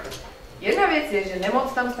there. Jedna věc je, že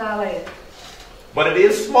nemoc tam stále je. But it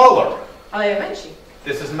is smaller. Ale je menší.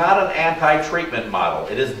 This is not an anti-treatment model.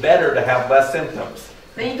 It is better to have less symptoms.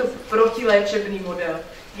 Není to protiléčebný model.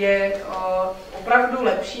 Je opravdu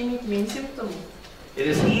lepší mít méně symptomů. It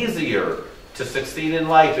is easier to succeed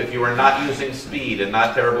in life if you are not using speed and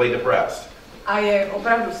not terribly depressed. A je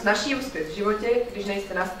opravdu snazší uspět v životě, když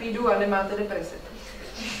nejste na speedu a nemáte deprese.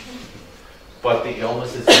 But the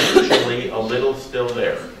illness is usually a little still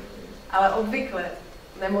there. Ale obvykle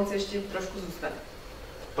nemoc ještě trošku zůstane.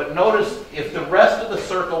 But notice if the rest of the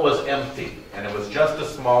circle was empty and it was just a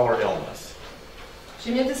smaller illness.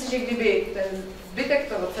 Všimněte si, že kdyby ten zbytek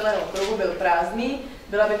toho celého kruhu byl prázdný,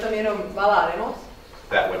 byla by tam jenom malá nemoc.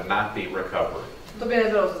 That would not be recovery. To by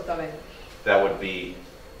nebylo zastavení. That would be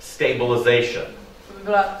stabilization. To by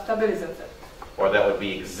byla stabilizace. Or that would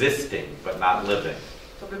be existing but not living.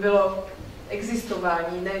 To by bylo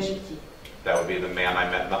existování, ne žití. That would be the man I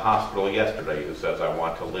met in the hospital yesterday who says, I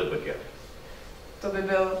want to live again. To by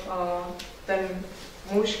byl ten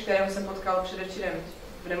muž, kterého jsem potkal předevčírem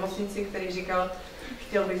v nemocnici, který říkal,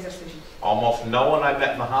 chtěl bych zase žít. Almost no one I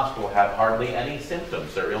met in the hospital had hardly any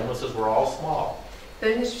symptoms. Their illnesses were all small.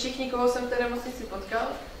 Téměř všichni, koho jsem v té nemocnici potkal,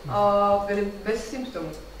 byli bez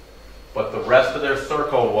symptomů. But the rest of their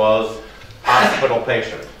circle was hospital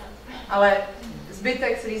patient. Ale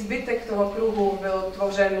celý zbytek toho kruhu byl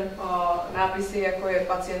tvořen nápisy, jako je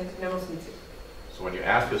pacient v nemocnici. So when you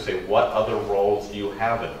ask, you say, what other roles do you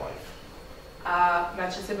have in life? A na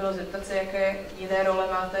čas se bylo zeptat se, jaké jiné role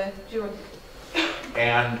máte v životě.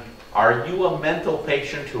 And are you a mental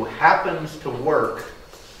patient who happens to work,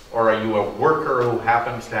 or are you a worker who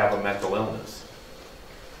happens to have a mental illness?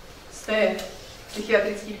 Jste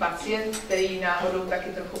psychiatrický pacient, který náhodou taky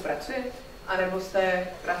trochu pracuje? A nebo jste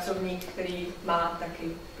pracovník, který má taky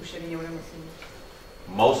duševní onemocnění?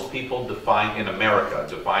 Most people in America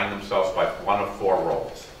define themselves by one of 4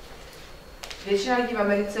 roles. Většina lidí v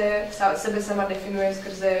Americe sebe sama definuje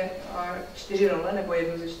skrze 4 role, nebo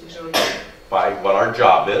jednu ze 4 rolí. By what our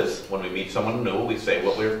job is. When we meet someone new, we say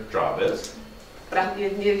what our job is.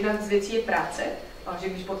 Jedna z věcí je práce, že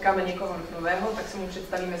když potkáme někoho nového, tak se mu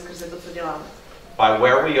představíme skrze to, co děláme. By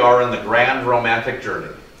where we are in the grand romantic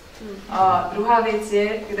journey. A druhá věc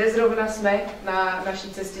je, kde zrovna jsme na naší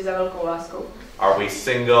cestě za velkou láskou. Are we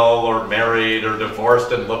single or married or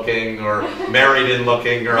divorced and looking or married and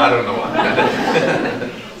looking or I don't know what.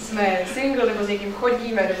 Jsme single, nebo s někým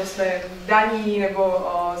chodíme, nebo jsme v daní,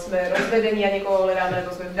 nebo jsme rozvedení a někoho hledáme,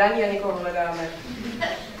 nebo jsme v daní a někoho hledáme.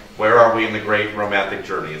 Where are we in the great romantic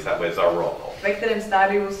journey? Is that our role? Ve kterém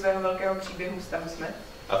stádiu svého velkého příběhu vztahu jsme?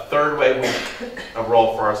 A third way a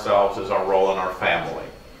role for ourselves is our role in our family.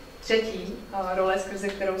 Třetí role, skrze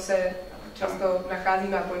kterou se často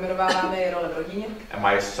nacházíme a pojmenováváme, je role v rodině. Am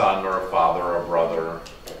I a son or a father or a brother?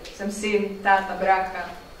 Jsem syn, táta, brácha.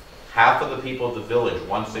 Half of the people of the village,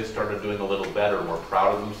 once they started doing a little better and were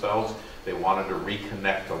proud of themselves, they wanted to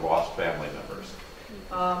reconnect to lost family members.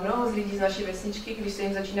 Mnoho z lidí z naší vesničky, když se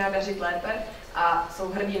jim začíná dařit lépe a jsou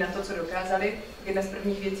hrdí na to, co dokázali, jedna z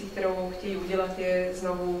prvních věcí, kterou chtějí udělat, je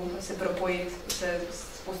znovu se propojit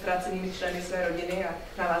s postrácenými členy své rodiny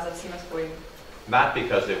a navázat s nimi spojení. Not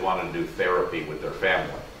because they want to do therapy with their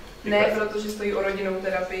family. Ne proto, že stojí o rodinnou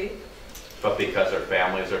terapii. But because their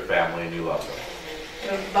family is their family and you love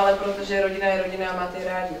them. Ale protože rodina je rodina a máte je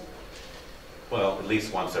rádi. Well, at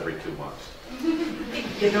least once every 2 months.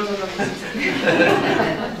 Jednou za 2 měsíce.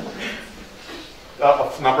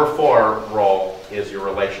 Number 4 role is your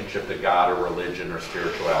relationship to God or religion or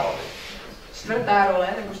spirituality. Čtvrtá role,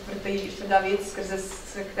 nebo čtvrtá věc,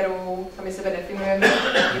 se kterou sami sebe definujeme,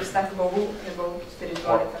 je vztah k Bohu nebo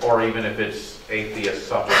spiritualita. Or even if it's atheist,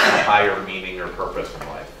 something with a higher meaning or purpose in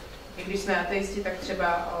life. I když jsme ateisti, tak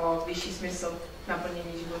třeba o vyšší smysl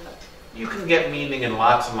naplnění života. You can get meaning in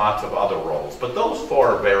lots and lots of other roles, but those 4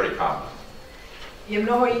 are very common. Je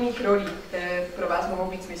mnoho jiných rolí, které pro vás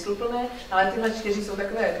mohou být smysluplné, ale tyhle 4 jsou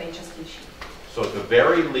takové nejčastější. So at the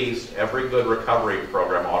very least, every good recovery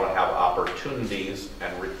program ought to have opportunities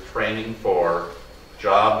and training for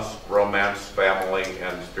jobs, romance, family,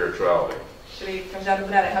 and spirituality. Čili každá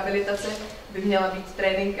dobrá rehabilitace by měla být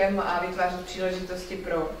tréninkem a vytvářet příležitosti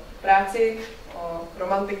pro práci,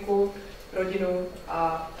 romantiku, rodinu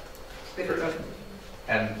a spiritualitu.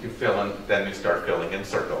 And then you start filling in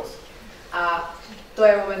circles. A to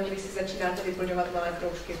je moment, kdy si začínáte vyplňovat malé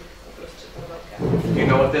kroužky uprostřed toho velkého. Do you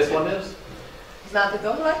know what this one is? Znáte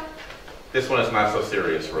tohle? This one is not so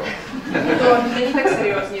serious role. To není tak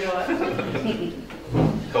seriózní role.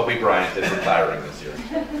 Kobe Bryant is retiring this year.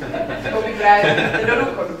 Kobe Bryant jde do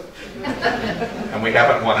důchodu. And we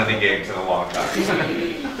haven't won any games in a long time.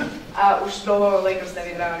 A už dlouho Lakers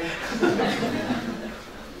nevyhráli.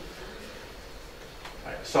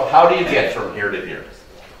 So how do you get from here to here?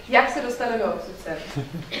 Jak se dostaneme odsud sem?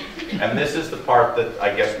 And this is the part that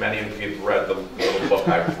I guess many of you have read. The little book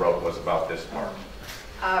I wrote was about this part.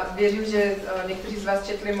 A věřím, že někteří z vás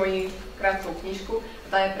četli moji krátkou knížku,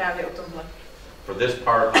 ta je právě o tomhle. For this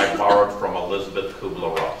part I borrowed from Elizabeth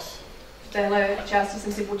Kubler-Ross. V téhle části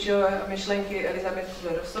jsem si půjčil myšlenky Elizabeth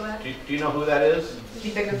Kubler-Rossové. Do you know who that is?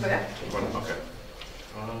 Víte, kdo to je? Okay.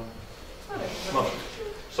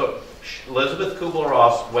 So Elizabeth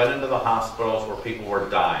Kubler-Ross went into the hospitals where people were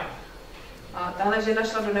dying. A tahle žena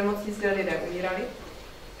šla do nemocnic, kde lidé umírali.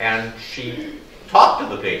 And she talked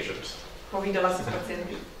to the patients. Povídala si s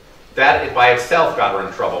pacienty. That by itself got her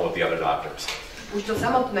in trouble with the other doctors. Už to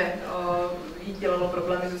samotné jí dělalo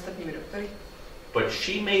problémy s ostatními doktory. But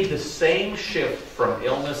she made the same shift from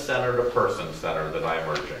illness center to person center that I'm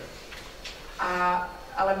urging.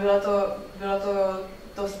 Ale byla to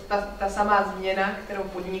ta samá změna, kterou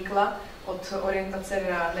podnikla od orientace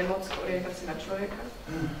na nemoc k orientaci na člověka.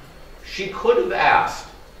 She could have asked,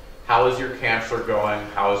 how is your cancer going?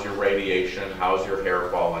 How is your radiation? How is your hair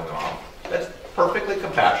falling off? That's perfectly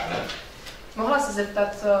compassionate. Mohla se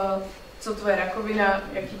zeptat, co tvoje rakovina,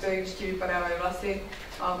 jaký to je, když ti vypadávají vlasy.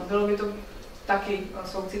 Bylo by to taky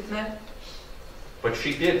soucitné. But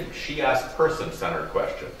she didn't. She asked person-centered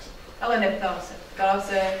questions. Ale neptala se. Ptala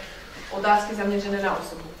se otázky zaměřené na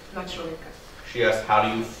osobu, na člověka. She asked, how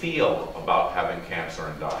do you feel about having cancer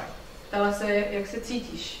and dying? Ptala se, jak se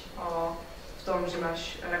cítíš v tom, že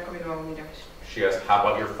máš rakovinu a umíráš. She asked, how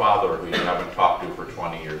about your father, who you haven't talked to for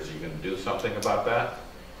 20 years? Are you going to do something about that?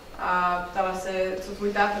 A ptala se, co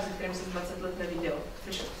tvůj táta, se kterým jsi 20 let neviděl.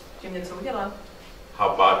 Chceš tím něco udělat? How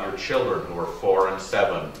about your children who are 4 and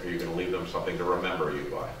 7? Are you going to leave them something to remember you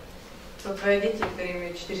by? Co tvoje děti, kterým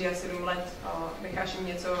je 4 a 7 let, necháš jim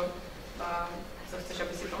něco, co chceš,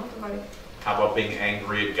 aby si pamatovali? How about being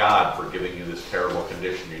angry at God for giving you this terrible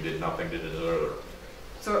condition you did nothing to deserve?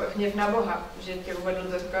 Co hněv na Boha, že tě uvedl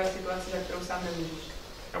do takové situace, za kterou sám nemůžeš.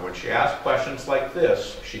 And when she asked questions like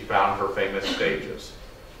this, she found her famous stages.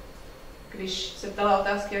 Když se ptala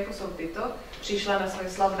otázky, jako jsou tyto, přišla na své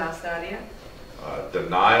slavná stádia.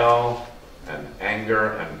 Denial and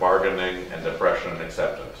anger and bargaining and depression and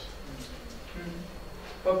acceptance.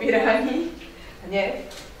 Popírání, hněv,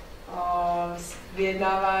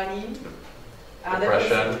 vyjednávání a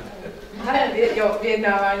depression.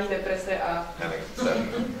 Vyjednávání, deprese a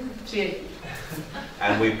přijetí.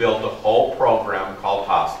 And we built a whole program called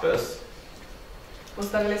Hospice.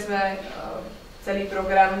 Postavili jsme celý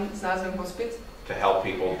program s názvem Hospice. To help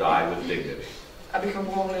people die with dignity. Abychom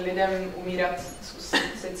pomohli lidem umírat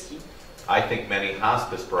se ctí. I think many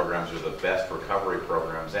hospice programs are the best recovery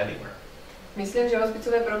programs anywhere. Myslím, že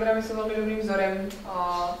hospicové programy jsou velmi dobrým vzorem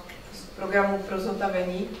programů pro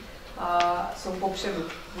zotavení a jsou popředu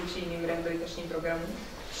vůči jiným rehabilitačním programům.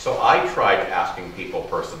 So I tried asking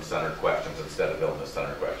people person-centered questions instead of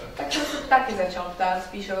illness-centered questions. Tak jsem se taky začal ptát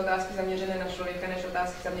spíše otázky zaměřené na člověka, než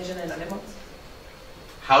otázky zaměřené na nemoc.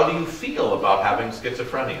 How do you feel about having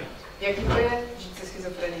schizophrenia? Jaký to je žít se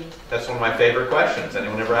schizofrenií? That's one of my favorite questions.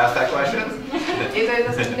 Anyone ever asked that question? Je to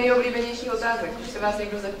jedna z těch nejoblíbenějších otázek. Už se vás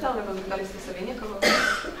někdo zeptal, nebo zeptali jste se vy někoho?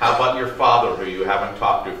 How about your father, who you haven't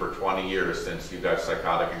talked to for 20 years since you got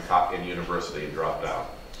psychotic in university and dropped out?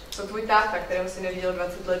 Co tvůj táta, kterého si neviděl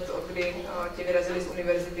 20 let, od kdy tě vyrazili z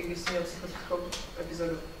univerzity, když jsi měl psychotickou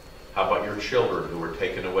epizodu? How about your children who were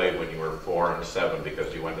taken away when you were 4 and 7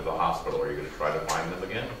 because you went to the hospital? Are you going to try to find them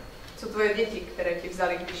again? Co tvoje děti, které ti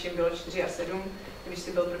vzali, když jim bylo 4 a 7, když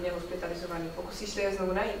jsi byl prvně hospitalizovaný? Pokusíš se je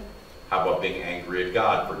znovu najít? How about being angry at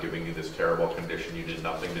God for giving you this terrible condition you did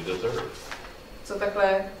nothing to deserve? Co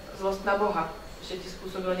takhle zlost na Boha, že ti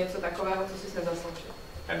způsobil něco takového, co jsi nezasloužil?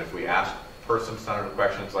 And if we ask person-centered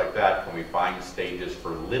questions like that, can we find stages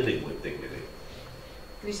for living with dignity?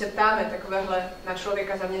 Když se ptáme takovéhle na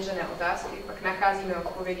člověka zaměřené otázky, pak nacházíme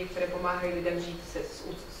odpovědi, které pomáhají lidem žít se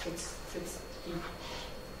ctí.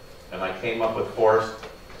 And I came up with 4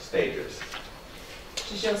 stages.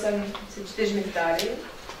 Přišel jsem si 4 stády.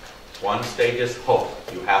 One stage is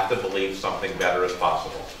hope. You have to believe something better is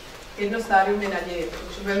possible. Jedno stádium je naděje.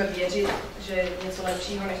 Potřebujeme věřit, že něco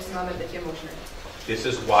lepšího, než co máme teď, je možné. This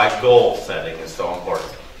is why goal setting is so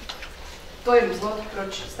important. To je důvod,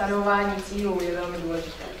 proč stanovování cílů je velmi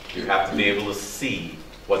důležité. You have to be able to see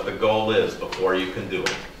what the goal is before you can do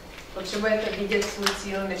it. Potřebujete vidět svůj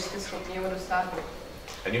cíl, než jste schopni ho dosáhnout.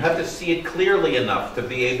 And you have to see it clearly enough to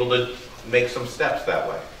be able to make some steps that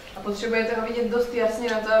way. A potřebujete ho vidět dost jasně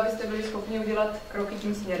na to, abyste byli schopni udělat kroky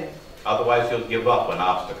tím směrem. Otherwise you'll give up when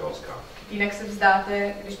obstacles come. Jinak se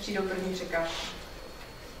vzdáte, když přijdou první překážky.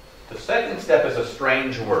 The second step is a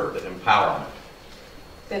strange word, empowerment.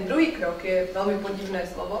 Ten druhý krok je velmi podivné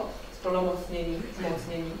slovo, zplnomocnění,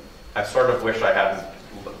 zmocnění. I sort of wish I hadn't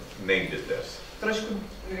named it this. Trošku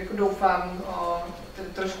jako doufám,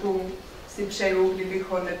 trošku si přeju, kdybych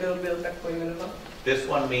ho nebyl tak pojmenovat. This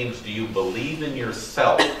one means, do you believe in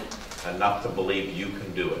yourself enough to believe you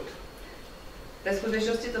can do it? Ve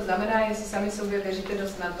skutečnosti to znamená, jestli sami sobě věříte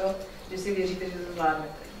dost na to, že si věříte, že to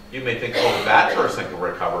zvládnete. You may think, oh, that person can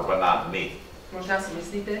recover, but not me. Možná si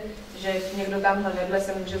myslíte, že někdo tamhle vedle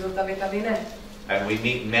se může zotavit a vy ne. And we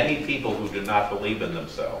meet many people who do not believe in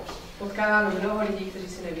themselves. Potkáváme mnoho lidí, kteří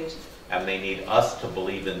si nevěří. And they need us to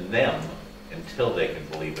believe in them until they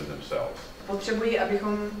can believe in themselves. Potřebují,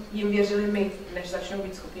 abychom jim věřili my, než začnou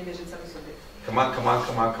být schopni věřit sami sobě. Come on, come on,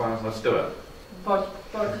 come on, come on, let's do it. Pojď.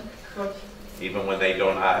 Even when they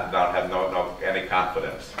don't have any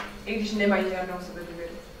confidence. I když nemají žádnou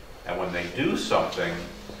sebedůvěru. And when they do something,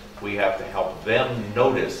 we have to help them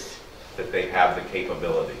notice that they have the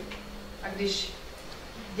capability. A když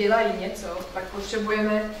dělají něco, pak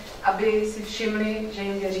potřebujeme, aby si všimli, že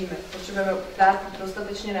jim věříme. Potřebujeme dát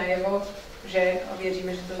dostatečně najevo, že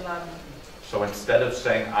věříme, že to zvládne. So instead of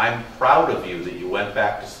saying, I'm proud of you that you went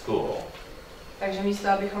back to school, takže místo,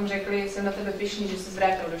 abychom řekli, jsem na tebe pyšný, že jsi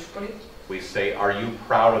vrátil do školy, we say, are you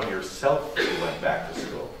proud of yourself that you went back to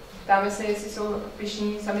school? Ptáme se, jestli jsou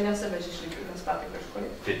pyšní sami na sebe, že šli nazpátek do školy.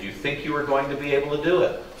 Did you think you were going to be able to do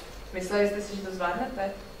it? Mysleli jste si, že to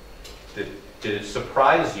zvládnete? Did it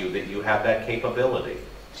surprise you that you have that capability?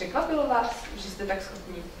 Překvapilo vás, že jste tak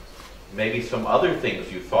schopní? Maybe some other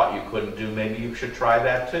things you thought you couldn't do, maybe you should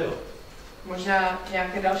try that too. Možná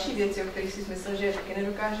nějaké další věci, o kterých si myslel, že taky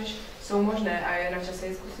nedokážeš, jsou možné a je na čase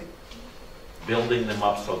je zkusit. Building them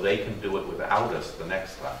up so they can do it without us the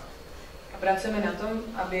next time. A pracujeme na tom,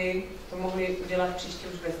 aby to mohli udělat příště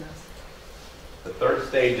už bez nás. The third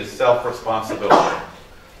stage is self-responsibility.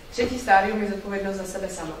 Třetí stádium je zodpovědnost za sebe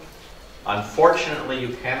sama. Unfortunately, you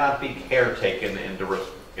cannot be caretaken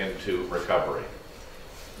into recovery.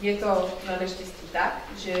 Je to na neštěstí tak,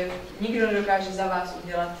 že nikdo nedokáže za vás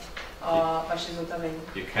udělat vaše zotavení.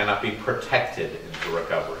 You cannot be protected into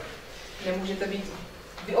recovery. Nemůžete být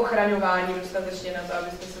vyochraňováni dostatečně na to,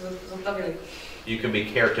 abyste se zotavili. You can be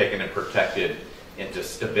caretaken and protected into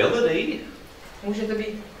stability. Můžete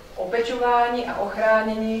být opečováni a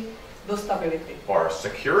ochráněni do stability. Or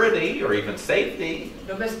security, or even safety.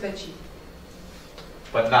 Do bezpečí.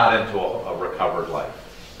 But not into a recovered life.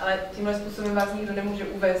 Ale tímhle způsobem vás nikdo nemůže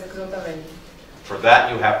uvést k zotavení. For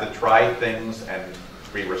that you have to try things and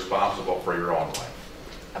be responsible for your own life.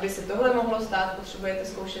 Aby se tohle mohlo stát, potřebujete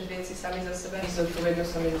zkoušet věci sami za sebe,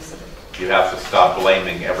 zodpovědnost sami za sebe. You have to stop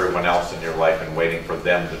blaming everyone else in your life and waiting for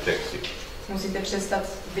them to fix you. Musíte přestat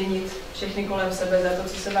vinit všechny kolem sebe za to,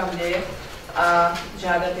 co se vám děje a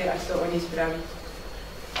žádat je, až to oni spraví.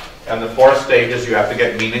 And the fourth stage is you have to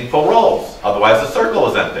get meaningful roles, otherwise the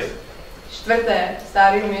circle is empty. Čtvrté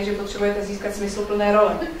stádium je, že potřebujete získat smysluplné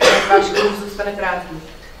role, jinak váš kruh zůstane krátký.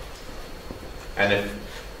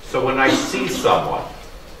 So when I see someone,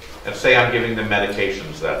 and say I'm giving them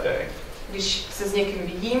medications that day. Když se s někým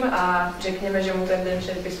vidím a řekněme, že mu ten den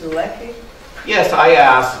předepisuju léky. Yes, I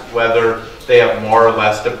ask whether they have more or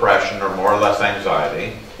less depression or more or less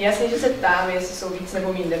anxiety. Jasně, že se ptám, jestli jsou víc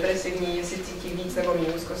nebo méně depresivní, jestli cítí víc nebo méně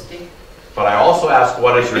úzkosti. But I also ask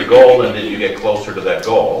what is your goal and did you get closer to that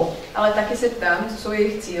goal? Ale taky se ptám, co jsou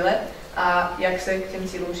jejich cíle a jak se k těm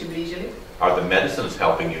cílům přiblížili. Are the medicines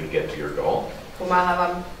helping you to get to your goal?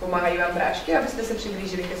 Pomáhají vám prášky, abyste se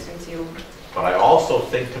přiblížili ke svým cílům. But I also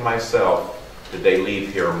think to myself, did they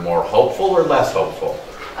leave here more hopeful or less hopeful?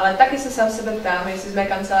 Ale taky se sám sebe ptám, jestli z mé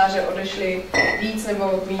kanceláře odešli víc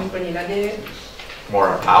nebo méně plní naděje.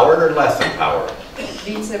 More empowered or less empowered?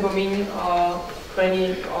 Víc nebo méně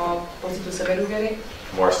plní pocitu sebedůvěry.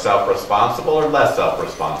 More self-responsible or less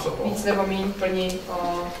self-responsible? Víc nebo méně plní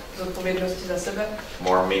zodpovědnosti za sebe.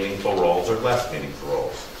 More meaningful roles or less meaningful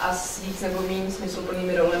roles? A s víc nebo méně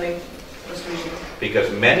smysluplnými rolemi pro svůj život. Because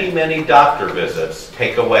many doctor visits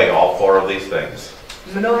take away all four of these things.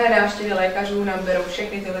 Mnohé návštěvy lékařů nám berou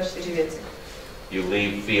všechny tyhle 4 věci. You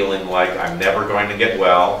leave feeling like I'm never going to get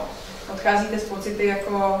well. Odcházíte s pocity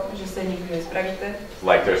jako, že se nikdy nespravíte.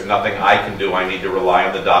 Like there's nothing I can do, I need to rely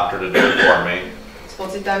on the doctor to do it for me. S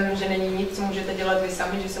pocitem, že není nic, co můžete dělat vy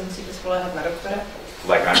sami, že se musíte spoléhat na doktora.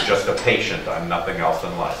 Like I'm just a patient, I'm nothing else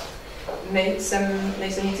in life.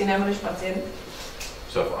 Nejsem nic jiného než pacient.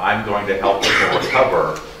 So if I'm going to help people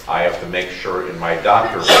recover, I have to make sure in my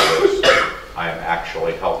doctor visits I am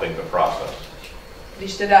actually helping the process.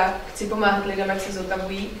 Když teda chci pomáhat lidem, jak se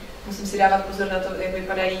zotavují, musím si dávat pozor na to, jak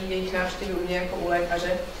vypadají jejich návštěvy u mě jako u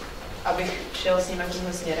lékaře, abych šel s nimi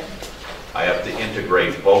tímhle směrem. I have to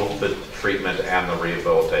integrate both the treatment and the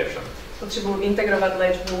rehabilitation. Potřebuji integrovat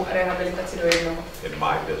léčbu a rehabilitaci do jednoho. In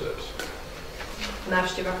my visits. V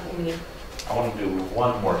návštěvách u mě. I want to do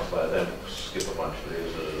one more slide, then skip a bunch of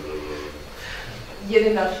these.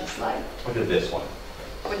 Jeden další slide. Look at this one.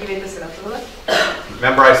 Podívejte se na tohle.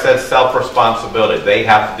 Remember I said self-responsibility. They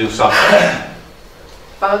have to do something.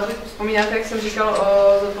 Vzpomínáte, jak jsem říkal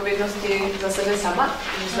o zodpovědnosti za sebe sama?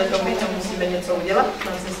 Že jsme to my, co musíme něco udělat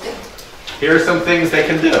na cestě? Here are some things they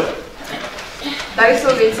can do. Tady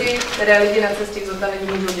jsou věci, které lidi na cestě k zotavení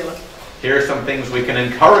můžou dělat. Here are some things we can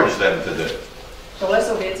encourage them to do. Tohle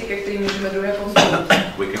jsou věci, ke kterým můžeme druhé povzbudit.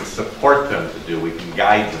 We can support them to do. We can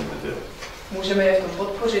guide them to do. Můžeme je v tom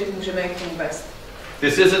podpořit, můžeme je k tomu vést.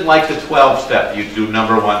 This isn't like the 12-step. You do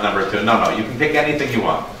number 1, number 2. No, you can pick anything you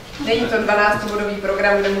want. Není to 12bodový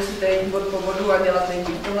program, kde musíte jít bod po bodu a dělat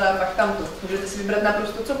nejdřív tohle a pak tamto. Můžete si vybrat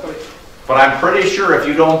naprosto cokoliv. But I'm pretty sure if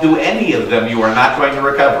you don't do any of them, you are not going to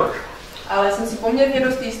recover. Ale jsem si poměrně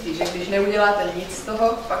dost jistý, že když neuděláte nic z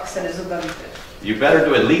toho, pak se nezotavíte. You better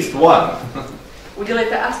do at least one.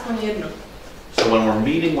 Udělejte aspoň jedno. So when we're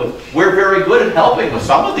meeting with, we're very good at helping with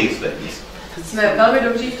some of these things. Jsme velmi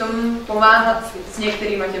dobří v tom pomáhat s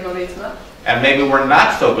některýma těma věcma. And maybe we're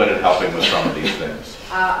not so good at helping with some of these things.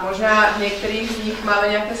 A možná v některých z nich máme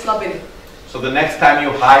nějaké slabiny. So the next time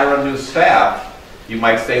you hire a new staff, you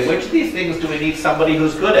might say, which of these things do we need somebody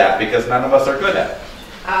who's good at? Because none of us are good at.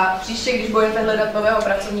 A příště, když budete hledat nového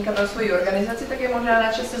pracovníka pro svoji organizaci, tak je možná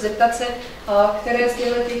na čase zeptat se, které z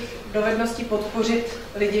těch dovedností podpořit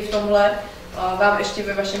lidi v tomhle vám ještě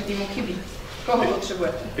ve vašem týmu chybí. Koho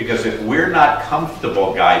potřebujete? Because if we're not comfortable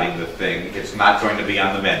guiding the thing, it's not going to be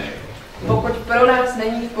on the menu. Pokud pro nás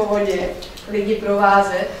není v pohodě lidi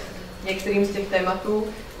provázet některým z těch tématů,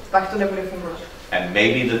 pak to nebude fungovat. And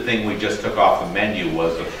maybe the thing we just took off the menu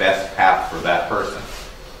was the best path for that person.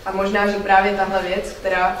 A možná, že právě tahle věc,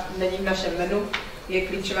 která není v našem menu, je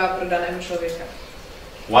klíčová pro daného člověka.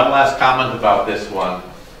 One last comment about this one.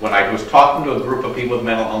 When I was talking to a group of people with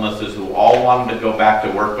mental illnesses who all wanted to go back to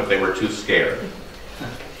work, but they were too scared.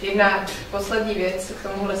 Jedna poslední věc k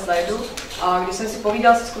tomuhle slajdu. Když jsem si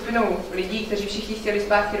povídal se skupinou lidí, kteří všichni chtěli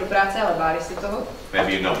zpátky do práce, ale báli si toho.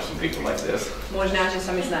 Maybe you know some people like this. Možná, že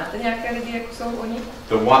sami znáte nějaké lidi, jako jsou oni.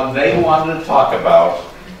 The one they wanted to talk about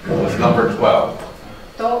was number 12.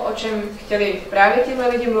 To, o čem chtěli právě tihle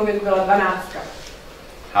lidi mluvit, byla 12.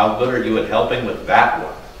 How good are you at helping with that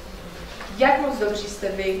one? Jak moc dobří jste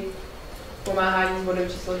vy pomáhání s bodem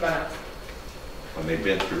číslo 12? When they've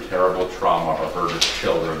been through terrible trauma or hurt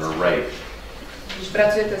children or rape. Když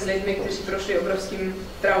pracujete s lidmi, kteří prošli obrovským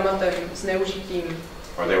traumatem, zneužitím.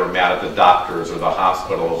 Or they were mad at the doctors or the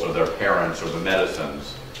hospitals or their parents or the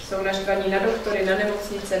medicines. Jsou naštvaní na doktory, na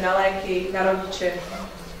nemocnice, na léky, na rodiče.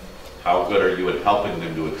 How good are you at helping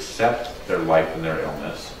them to accept their life and their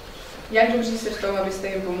illness? Jak dobří jste v tom, abyste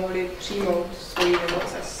jim pomohli přijmout svoji nemoc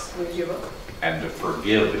a svůj život? And to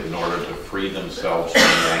forgive in order to free themselves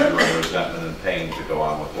from anger and resentment and pain to go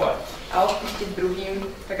on with life. A odpustit druhým,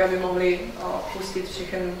 tak aby mohli pustit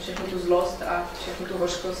všechnu tu zlost a všechnu tu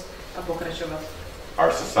hořkost a pokračovat.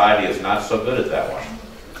 Our society is not so good at that one.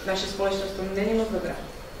 Naše společnost tomu není moc dobrá.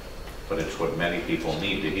 But it's what many people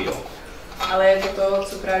need to heal. Ale je to to,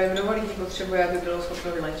 co právě mnoho lidí potřebuje, aby bylo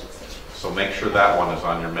schopno vylečit se. So make sure that one is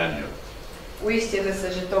on your menu. Ujistěte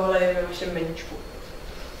se, že tohle je ve vašem meničku.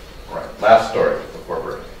 Right. Last story before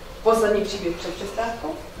break. Poslední příběh před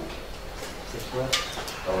přestávkou.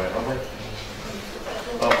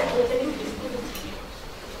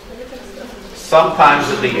 Sometimes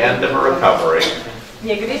at the end of a recovery,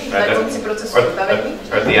 Někdy na konci procesu zotavení,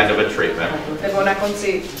 or at the end of a treatment, nebo na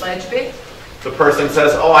konci léčby, the person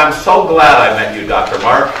says, "Oh, I'm so glad I met you, Dr.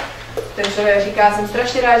 Mark. ten člověk říká, jsem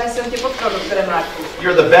strašně rád, že jsem tě potkal, doktore Marku.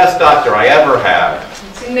 You're the best doctor I ever had.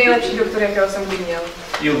 Jsi nejlepší doktor, jakého jsem kdy měl.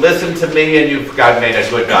 You listened to me and you've made a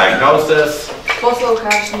good diagnosis.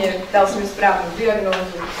 Posloucháš mě, dal jsi mi správnou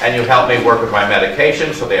diagnózu. And you help me work with my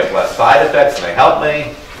medication so they have less side effects and they help me.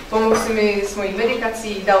 Pomohl jsi mi s mojí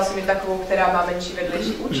medikací, dal jsi mi takovou, která má menší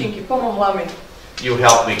vedlejší účinky, pomohla mi. You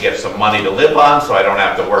helped me get some money to live on so I don't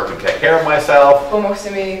have to work to take care of myself. Pomohl jsi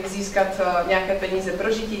mi získat nějaké peníze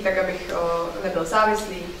pro žití, tak abych nebyl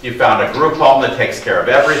závislý. You found a group home that takes care of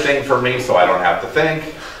everything for me so I don't have to think.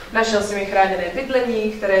 Našel jsi mi chráněné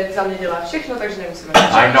bydlení, které za mě dělá všechno, takže nemusím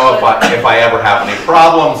I know if I ever have any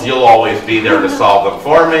problems, you'll always be there to solve them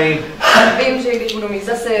for me. Vím, že když budu mít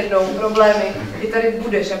zase jednou problémy, ty tady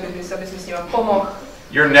budeš, abys mi s nimi pomohl.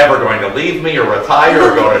 You're never going to leave me or retire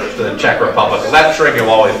or go to the Czech Republic lecturing.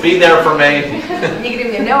 You'll always be there for me. Nikdy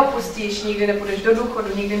mě neopustíš, nikdy nepůjdeš do důchodu,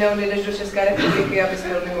 nikdy neodejdeš do České republiky, abys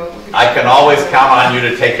byl mimo. I can always count on you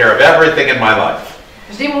to take care of everything in my life.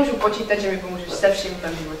 Vždy můžu počítat, že mi pomůžeš se vším v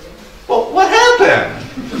mém životě. Well, what happened?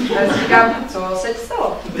 A říkám, co se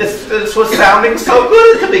stalo? This was sounding so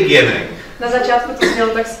good at the beginning. Na začátku to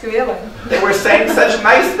znělo tak skvěle. They were saying such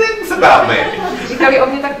nice things about me. Říkali o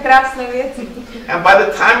mě tak krásné věci. And by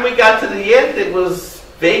the time we got to the end, it was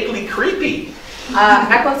vaguely creepy. A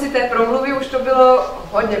na konci té promluvy už to bylo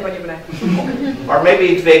hodně podivné. Or maybe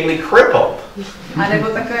it's vaguely crippled. A nebo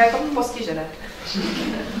takové jako postižené.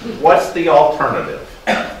 What's the alternative?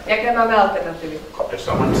 Jaké máme alternativy? If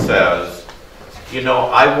someone says, you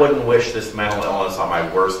know, I wouldn't wish this mental illness on my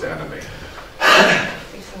worst enemy.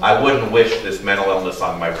 I wouldn't wish this mental illness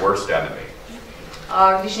on my worst enemy.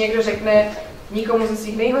 A když někdo řekne, nikomu ze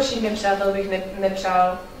svých nejhorších nepřátel bych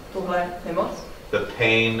nepřál tuhle nemoc. The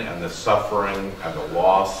pain and the suffering and the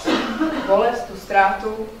loss. Bolest, tu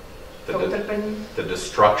ztrátu, to utrpení. The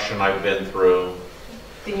destruction I've been through.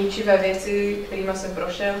 Ty ničivé věci, kterými jsem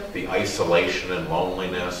prošel. The isolation and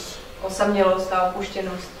loneliness. Osamělost a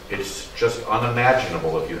opuštěnost. It's just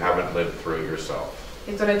unimaginable if you haven't lived through yourself.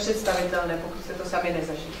 Je to nepředstavitelné, pokud jste to sami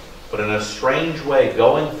nezažili. But in a strange way,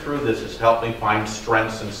 going through this has helped me find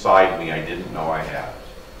strengths inside me I didn't know I had.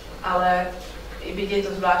 Ale i byť je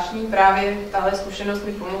to zvláštní, právě tahle zkušenost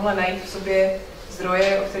mi pomohla najít v sobě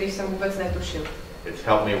zdroje, o kterých jsem vůbec netušil. It's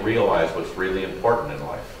helped me realize what's really important in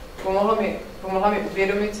life. Pomohla mi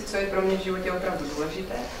uvědomit si, co je pro mě v životě opravdu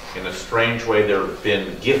důležité. In a strange way, there have been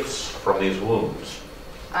gifts from these wounds.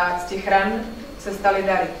 A z těch ran se staly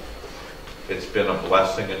dary. It's been a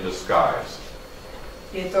blessing in disguise.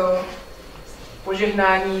 Je to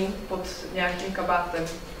požehnání pod nějakým kabátem.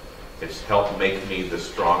 It's helped make me the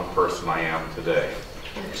strong person I am today.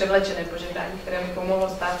 Převlečené požehnání, které mi pomohlo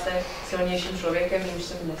stát se silnějším člověkem, než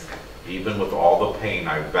jsem dneska. Even with all the pain,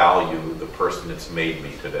 I value the person that's made me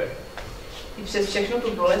today. I přes všechno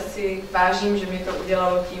tu bolest si vážím, že mi to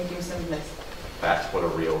udělalo tím, kým jsem dnes. That's what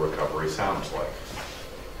a real recovery sounds like.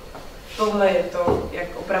 Tohle je to, jak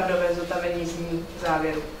opravdové zotavení zní v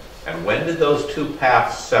závěru. And when did those two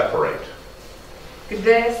paths separate?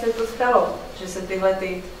 Kde se to stalo, že se tyhle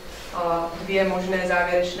dvě možné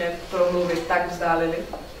závěrečné promluvy tak vzdálily?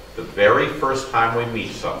 The very first time we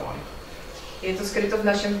meet someone. Je to skryto v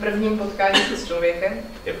našem prvním potkání s člověkem.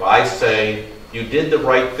 If I say, you did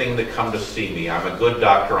the right thing to come to see me, I'm a good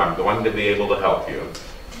doctor, I'm going to be able to help you.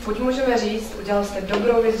 Buď můžeme říct, udělal jste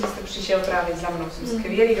dobrou věc, že jste přišel právě za mnou, jsem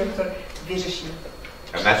skvělý doktor, vyřeším to.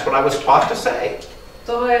 And that's what I was taught to say.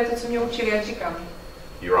 Tohle je to, co mě učili, já říkám.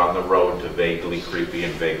 You're on the road to vaguely creepy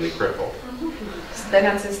and vaguely crippled. Jste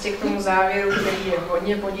na cestě k tomu závěru, který je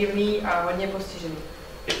hodně podivný a hodně postižený.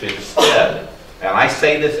 If instead, and I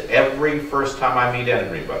say this every first time I meet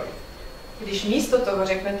anybody. Když místo toho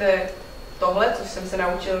řeknete tohle, což jsem se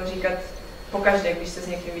naučil říkat pokaždé, když se s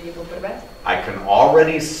někým vidí poprvé, I can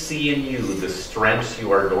already see in you the strengths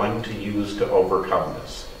you are going to use to overcome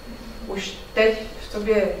this. Už teď v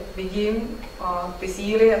tobě vidím ty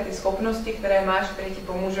síly a ty schopnosti, které máš, které ti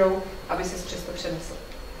pomůžou, aby ses přes to přenesl.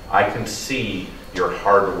 I can see your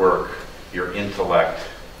hard work, your intellect.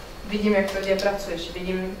 Vidím, jak tvrdě pracuješ,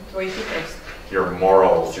 vidím tvoji chytrost. Your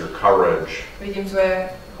morals, your courage. Vidím tvoje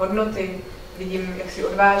hodnoty, vidím, jak jsi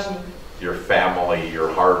odvážný. Your family,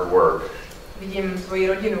 your hard work. Vidím tvoji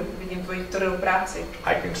rodinu, vidím tvoji tvrdou práci.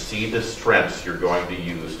 I can see the strengths you're going to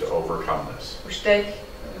use to overcome this. Už teď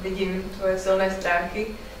vidím tvoje silné stránky,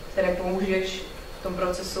 které pomůžeš v tom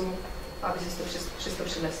procesu, aby jsi to přes to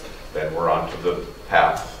přinesl. Then we're on to the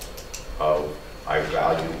path of I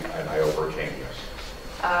value and I overcame this.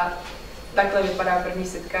 A takhle vypadá první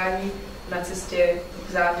setkání na cestě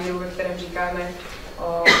k závěru, ve kterém říkáme,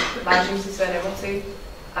 vážím si své nemoci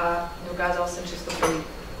a dokázal jsem přes to projít.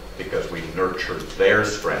 Because we nurtured their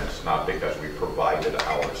strengths, not because we provided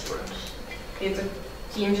our strengths. Je to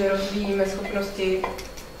tím, že rozvíjíme schopnosti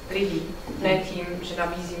lidí, ne tím, že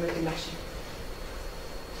nabízíme ty naši.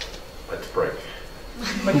 Let's pray.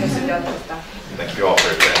 Pojďme si dělat přestávku. Thank you all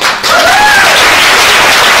for your attention.